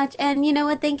so much. And you know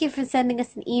what? Thank you for sending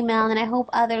us an email. And I hope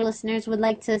other listeners would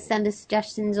like to send us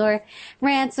suggestions or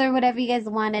rants or whatever you guys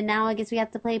want. And now I guess we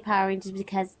have to play Power Rangers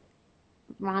because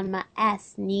Ranma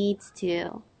S needs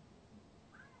to.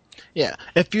 Yeah.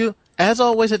 If you, as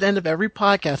always, at the end of every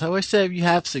podcast, I always say if you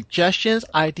have suggestions,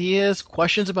 ideas,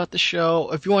 questions about the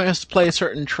show, if you want us to play a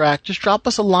certain track, just drop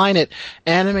us a line at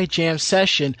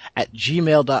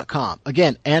animejamsession@gmail.com.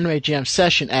 Again,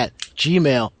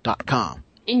 animejamsession@gmail.com.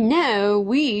 And now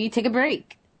we take a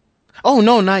break. Oh,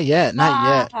 no, not yet.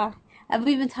 Not yet.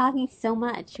 We've been talking so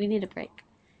much. We need a break.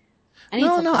 I need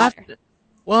No, some no. water.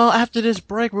 After this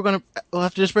break, we're gonna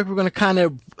kind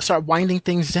of start winding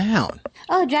things down.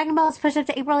 Oh, Dragon Ball is pushed up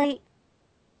to April 8th.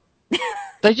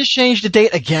 They just changed the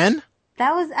date again?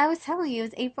 I was telling you, it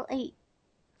was April 8th.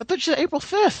 I thought you said April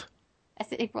 5th. I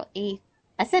said April 8th.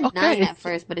 I said Okay. 9 at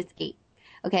first, but it's 8.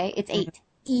 Okay, it's 8.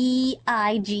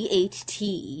 EIGHT,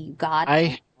 you got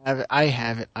it. I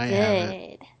have it.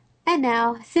 Good. And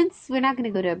now, since we're not going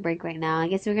to go to a break right now, I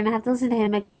guess we're going to have to listen to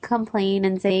him complain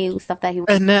and say stuff that he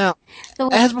wants. And now, So,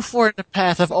 as before in the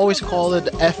past, I've always called it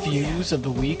FUs of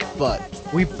the week, but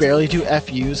we barely do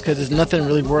FUs because there's nothing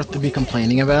really worth to be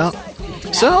complaining about.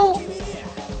 So,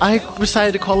 I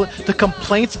decided to call it the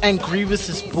Complaints and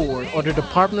Grievances Board, or the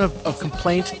Department of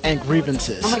Complaints and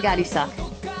Grievances. oh my god, you suck.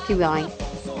 Keep going.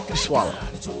 You swallow.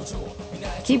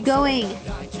 Keep going.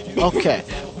 Okay.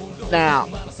 Now,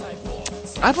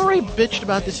 I've already bitched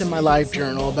about this in my live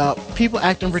journal about people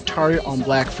acting retarded on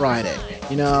Black Friday.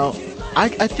 You know,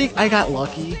 I think I got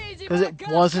lucky because it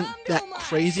wasn't that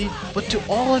crazy. But to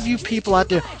all of you people out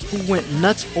there who went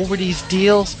nuts over these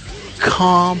deals,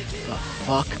 calm the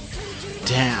fuck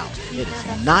down. It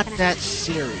is not that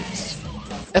serious.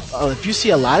 If you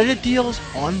see a lot of the deals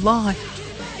online,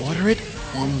 order it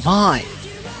online.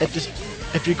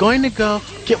 If you're going to go,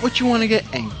 get what you want to get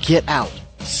and get out.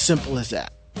 Simple as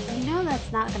that. You know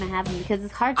that's not going to happen because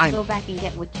it's hard to go back and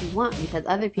get what you want because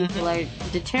other people are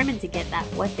determined to get that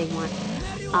what they want.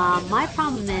 My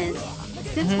problem is,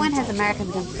 since when has America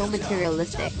become so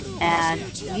materialistic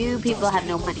and you people have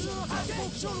no money?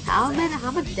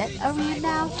 How much debt are we in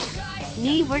now?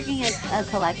 Me working as a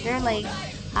collector, like,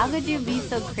 how could you be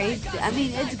so crazy? I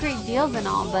mean, it's great deals and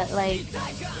all, but like,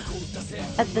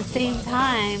 at the same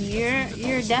time,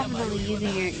 you're definitely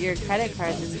using your credit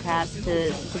cards and crap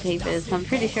to pay for this. So I'm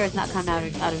pretty sure it's not coming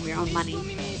out of your own money.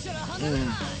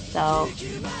 So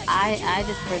I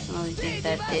just personally think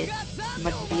that it's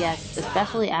much BS,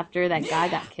 especially after that guy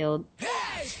got killed.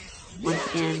 Once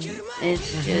again, I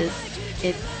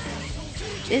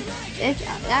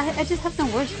just have no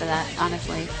words for that,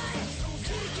 honestly.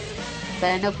 But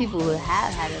I know people who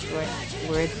have had this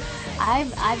words. I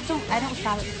don't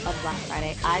shop on Black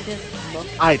Friday. I just look.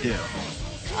 I do.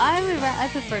 I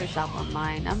prefer to shop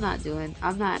online. I'm not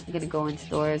gonna go in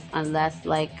stores unless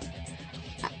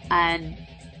and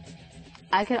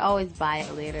I could always buy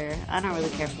it later. I don't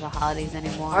really care for the holidays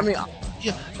anymore. I mean,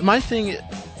 yeah, my thing,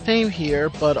 same here.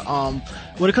 But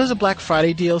when it comes to Black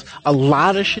Friday deals, a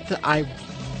lot of shit that I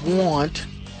want,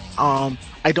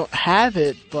 I don't have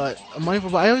it, but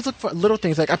I always look for little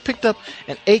things. Like I picked up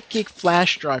an 8 gig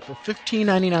flash drive for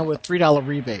 $15.99 with a $3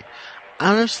 rebate.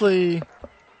 Honestly,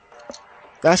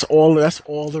 that's all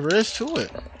there is to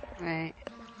it. Right.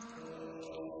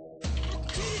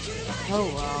 Oh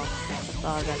well, that's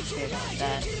all I got to say about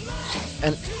that.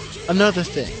 And another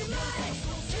thing,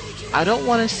 I don't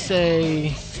want to say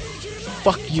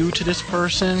fuck you to this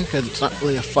person because it's not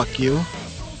really a fuck you.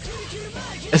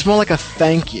 It's more like a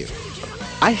thank you.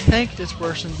 I thank this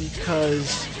person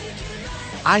because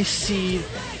I see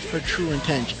her true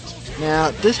intentions.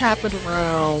 Now, this happened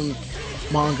around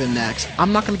Manga Next.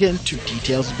 I'm not going to get into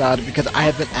details about it because I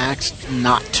have been asked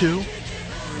not to.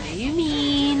 What do you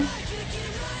mean?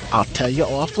 I'll tell you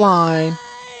offline.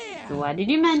 So why did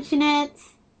you mention it?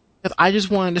 Because I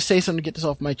just wanted to say something to get this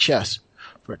off my chest.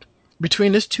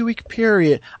 Between this 2-week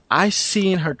period, I've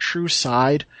seen her true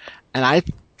side, and I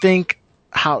think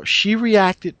how she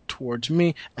reacted towards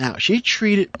me and how she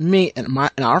treated me and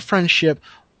our friendship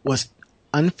was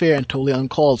unfair and totally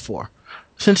uncalled for.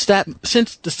 Since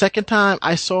the second time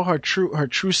I saw her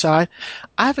true side,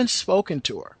 I haven't spoken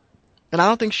to her, and I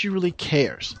don't think she really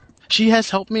cares. She has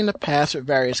helped me in the past with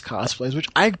various cosplays, which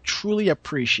I truly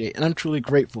appreciate and I'm truly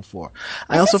grateful for.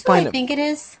 I also find I think it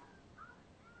is.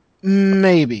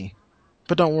 Maybe,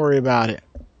 but don't worry about it.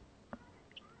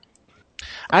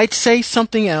 I'd say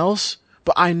something else,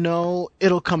 but I know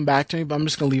it'll come back to me, but I'm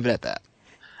just going to leave it at that.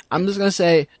 I'm just going to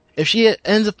say, if she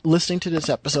ends up listening to this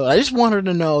episode, I just want her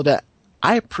to know that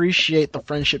I appreciate the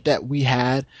friendship that we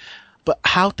had, but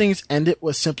how things ended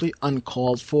was simply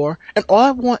uncalled for. And all I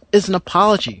want is an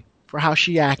apology for how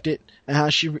she acted and how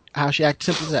she acted.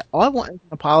 Simply as that. All I want is an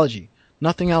apology.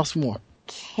 Nothing else more.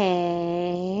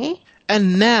 Okay.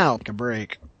 And now, a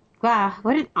break. Wow,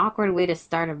 what an awkward way to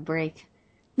start a break.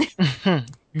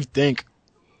 You think.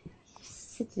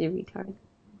 Such a retard.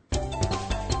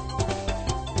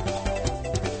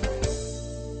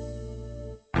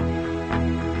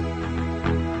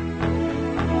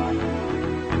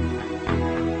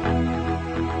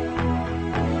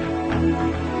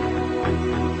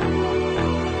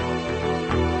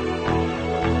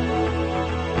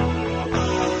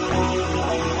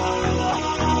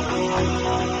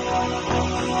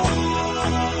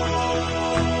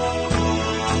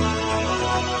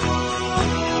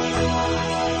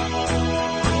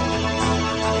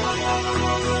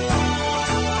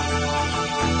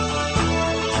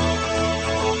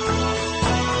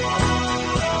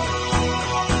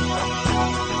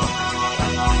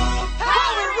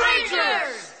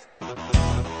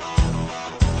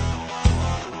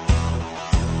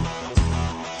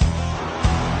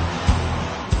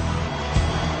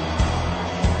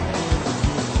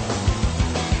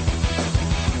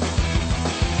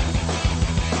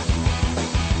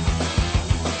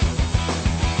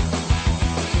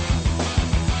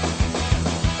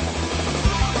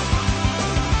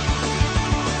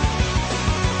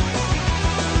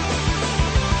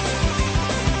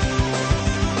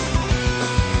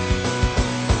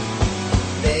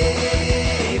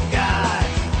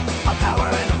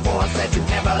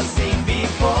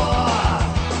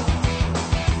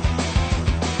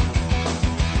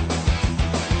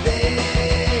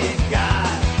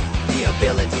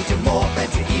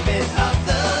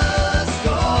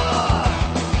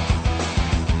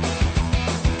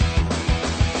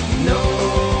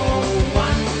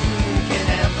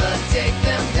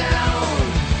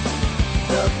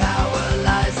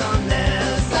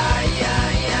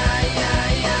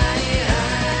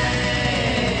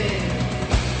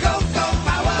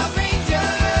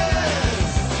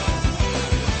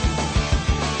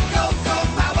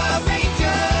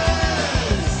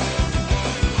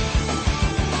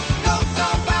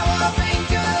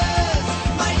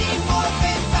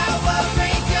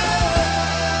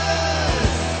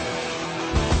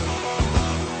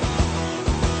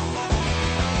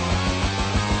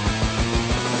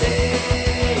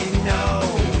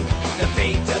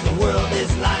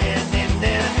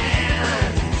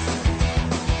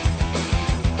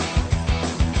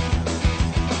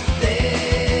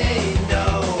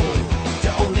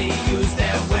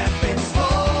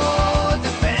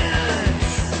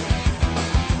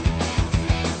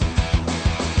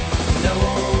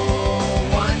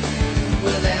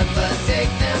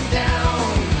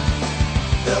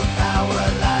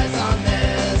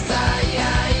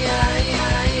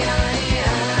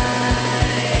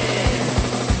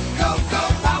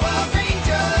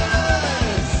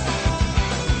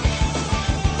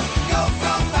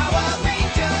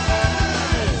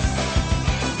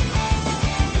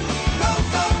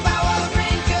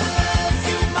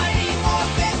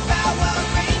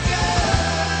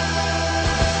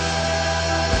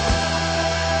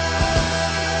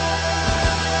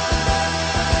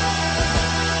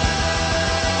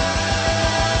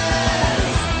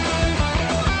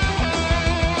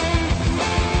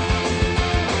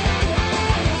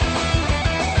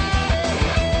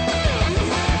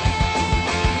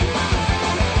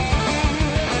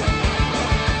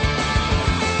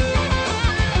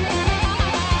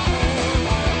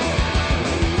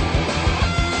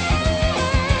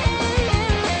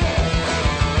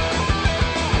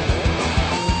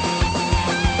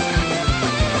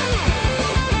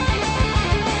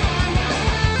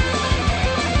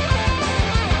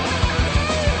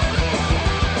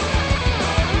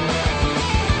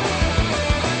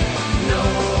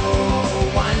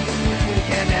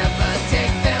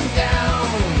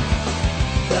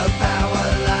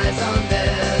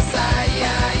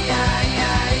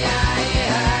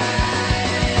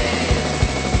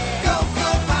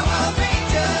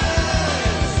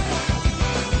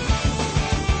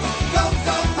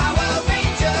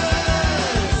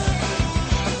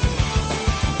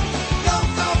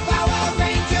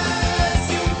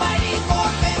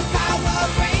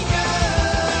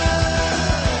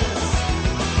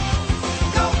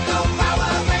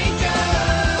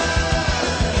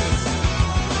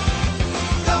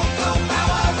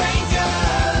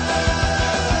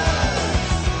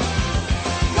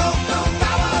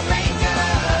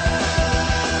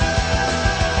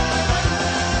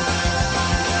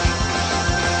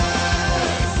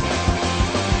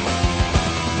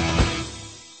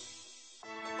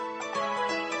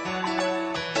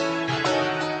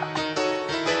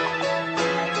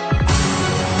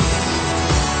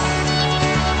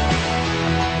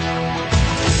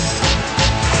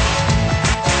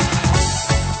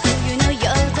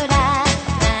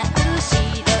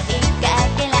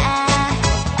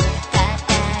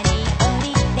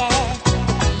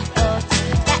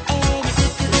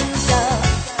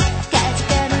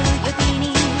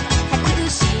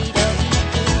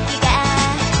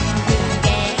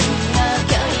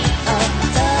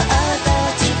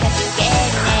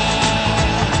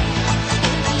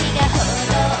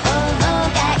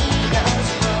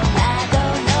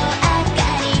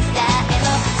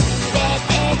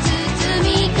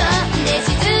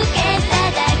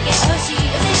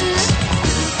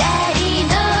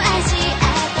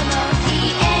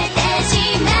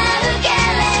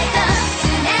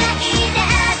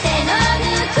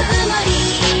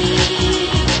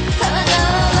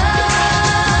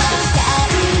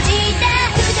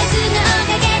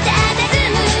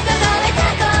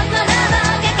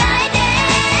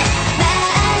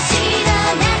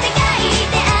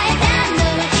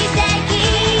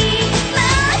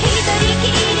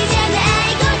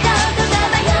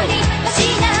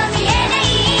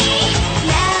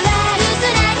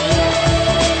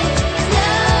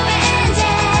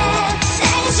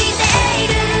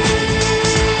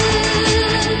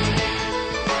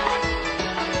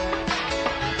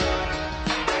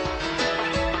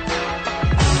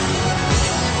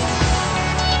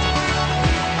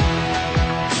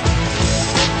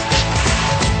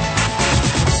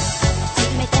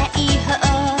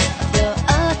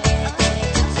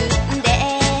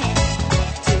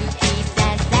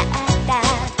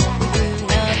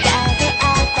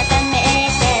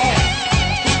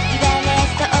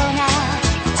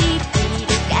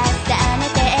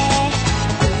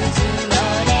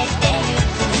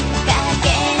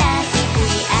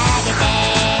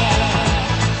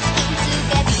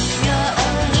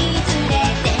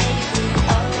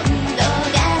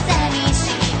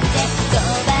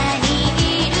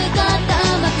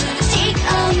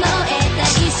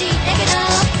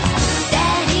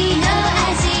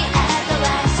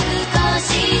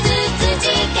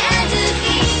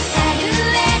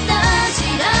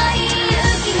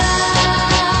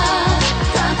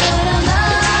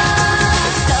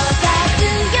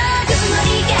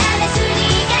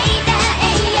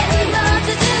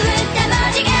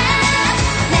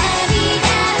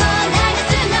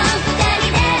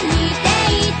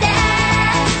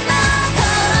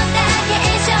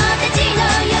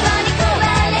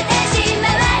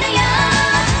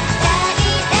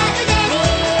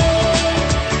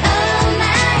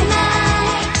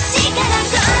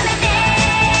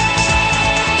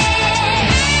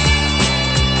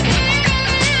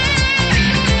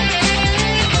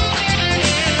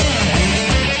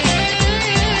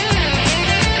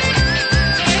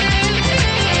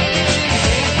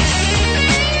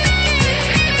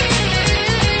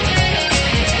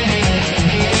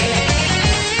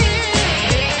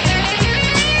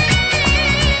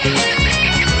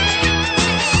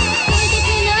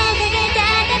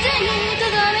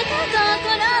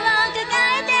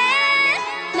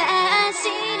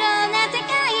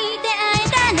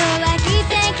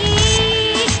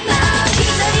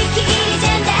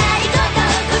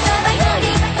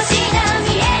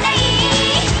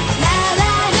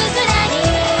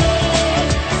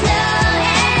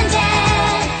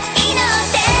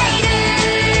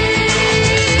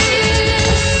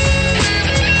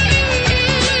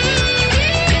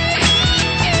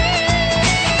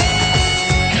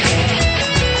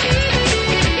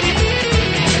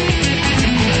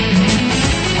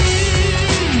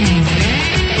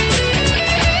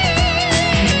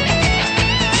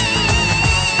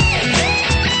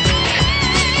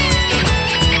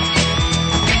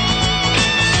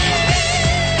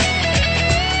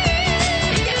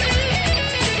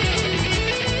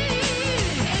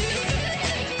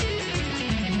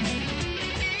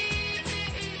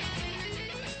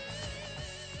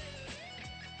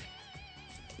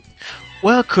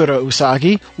 Well, Kuro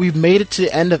Usagi, we've made it to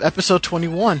the end of episode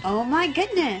 21. Oh my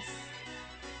goodness.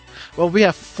 Well, we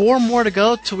have 4 more to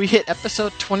go till we hit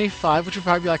episode 25, which will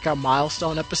probably be like our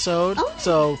milestone episode. Oh,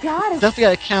 so God. definitely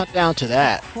got to count down to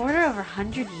that. Quarter of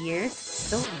 100 years?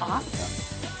 So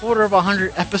awesome. Quarter of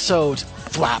 100 episodes.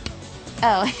 Flap.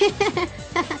 Oh.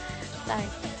 Sorry.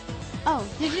 Oh,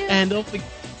 did you... And don't forget...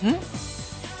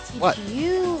 What? Did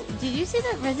you see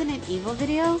that Resident Evil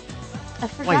video? I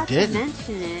forgot to didn't.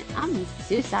 mention it. I'm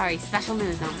so sorry. Special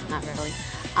news. No, not really.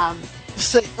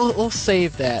 We'll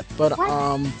save that. But,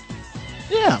 What?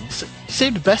 yeah,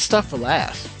 save the best stuff for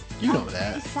last. You know It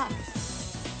that.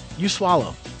 sucks. You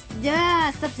swallow.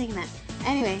 Yeah, stop saying that.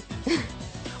 Anyway.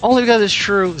 Only because it's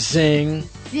true. Zing.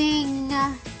 Zing.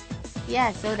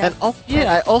 Yeah, soda. And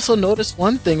I also noticed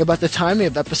one thing about the timing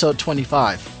of episode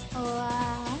 25.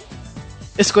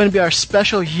 It's going to be our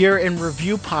special year in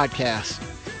review podcast.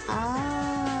 Oh.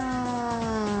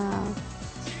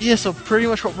 Yeah, so pretty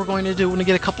much what we're going to do, we're going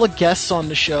to get a couple of guests on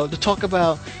the show to talk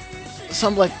about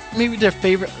some, like, maybe their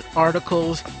favorite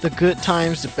articles, the good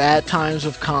times, the bad times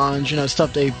of cons,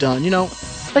 stuff they've done,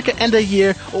 like an end of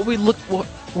year, what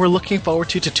we're looking forward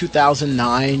to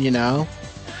 2009, I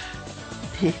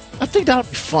think that'll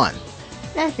be fun.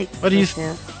 I think What do you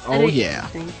so. Oh, yeah.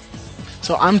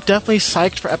 So I'm definitely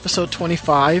psyched for episode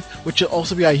 25, which will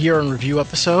also be our year in review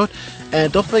episode.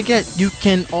 And don't forget, you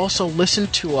can also listen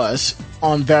to us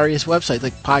on various websites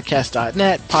like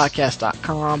podcast.net,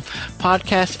 podcast.com,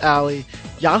 Podcast Alley,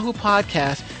 Yahoo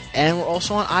Podcast, and we're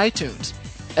also on iTunes.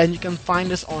 And you can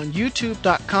find us on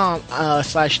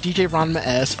youtube.com/DJ Ranma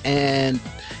S and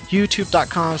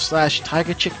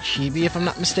youtube.com/TigerChickChibi, if I'm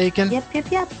not mistaken.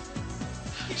 Yep.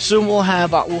 Soon we'll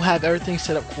have everything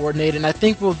set up, coordinated, and I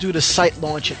think we'll do the site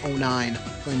launch in 09.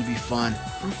 It's going to be fun.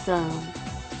 Awesome.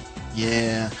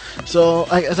 Yeah. So,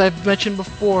 as I've mentioned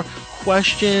before,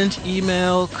 questions,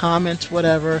 email, comments,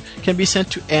 whatever, can be sent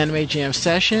to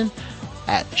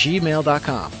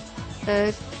animejamsession@gmail.com.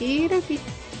 Okie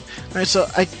Alright, so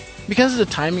because of the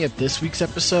timing of this week's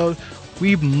episode,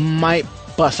 we might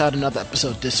bust out another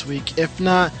episode this week. If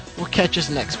not, we'll catch us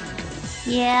next week.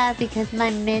 Yeah, because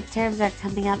my midterms are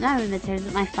coming up. Not even midterms,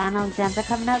 but my final exams are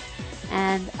coming up.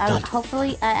 And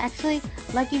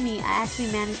lucky me, I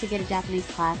actually managed to get a Japanese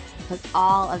class because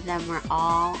all of them were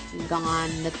all gone.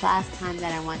 The class time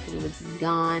that I wanted was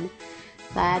gone.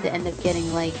 So I had to end up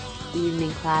getting, like,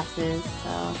 evening classes,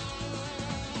 so...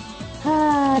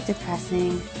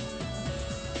 depressing.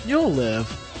 You'll live.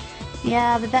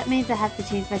 Yeah, but that means I have to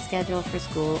change my schedule for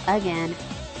school again.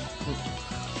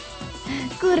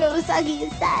 Kuro Usagi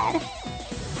is sad.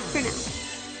 For now.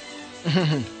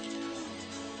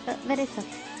 but it's okay.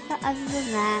 So other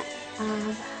than that,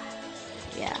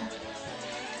 yeah.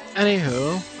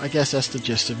 Anywho, I guess that's the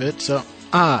gist of it. So,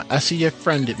 I see you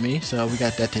friended me, so we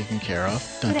got that taken care of.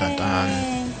 Dun dun dun.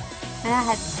 And I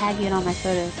had to tag you in all my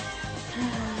photos.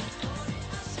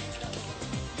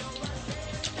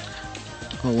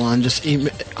 Hold on, just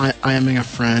I am a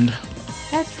friend.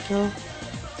 That's cool.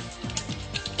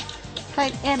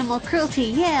 Fight animal cruelty,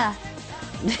 yeah.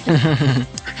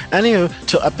 Anywho,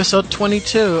 till episode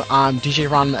 22, I'm DJ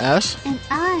Ranma S. And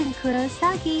I'm Kuro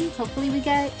Usagi. Hopefully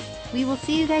we will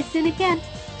see you guys soon again.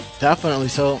 Definitely,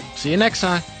 so see you next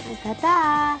time.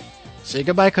 Ta-ta. Say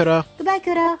goodbye, Kuro. Goodbye,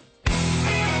 Kuro.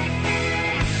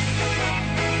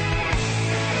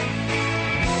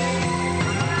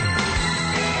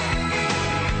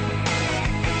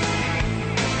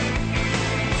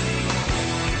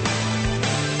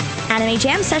 Anime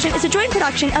Jam Session is a joint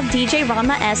production of DJ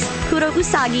Ranma S, Kuro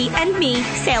Usagi, and me,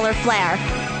 Sailor Flare.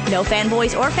 No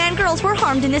fanboys or fangirls were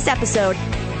harmed in this episode.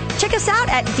 Check us out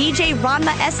at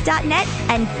djranmas.net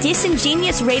and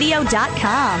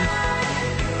disingeniousradio.com.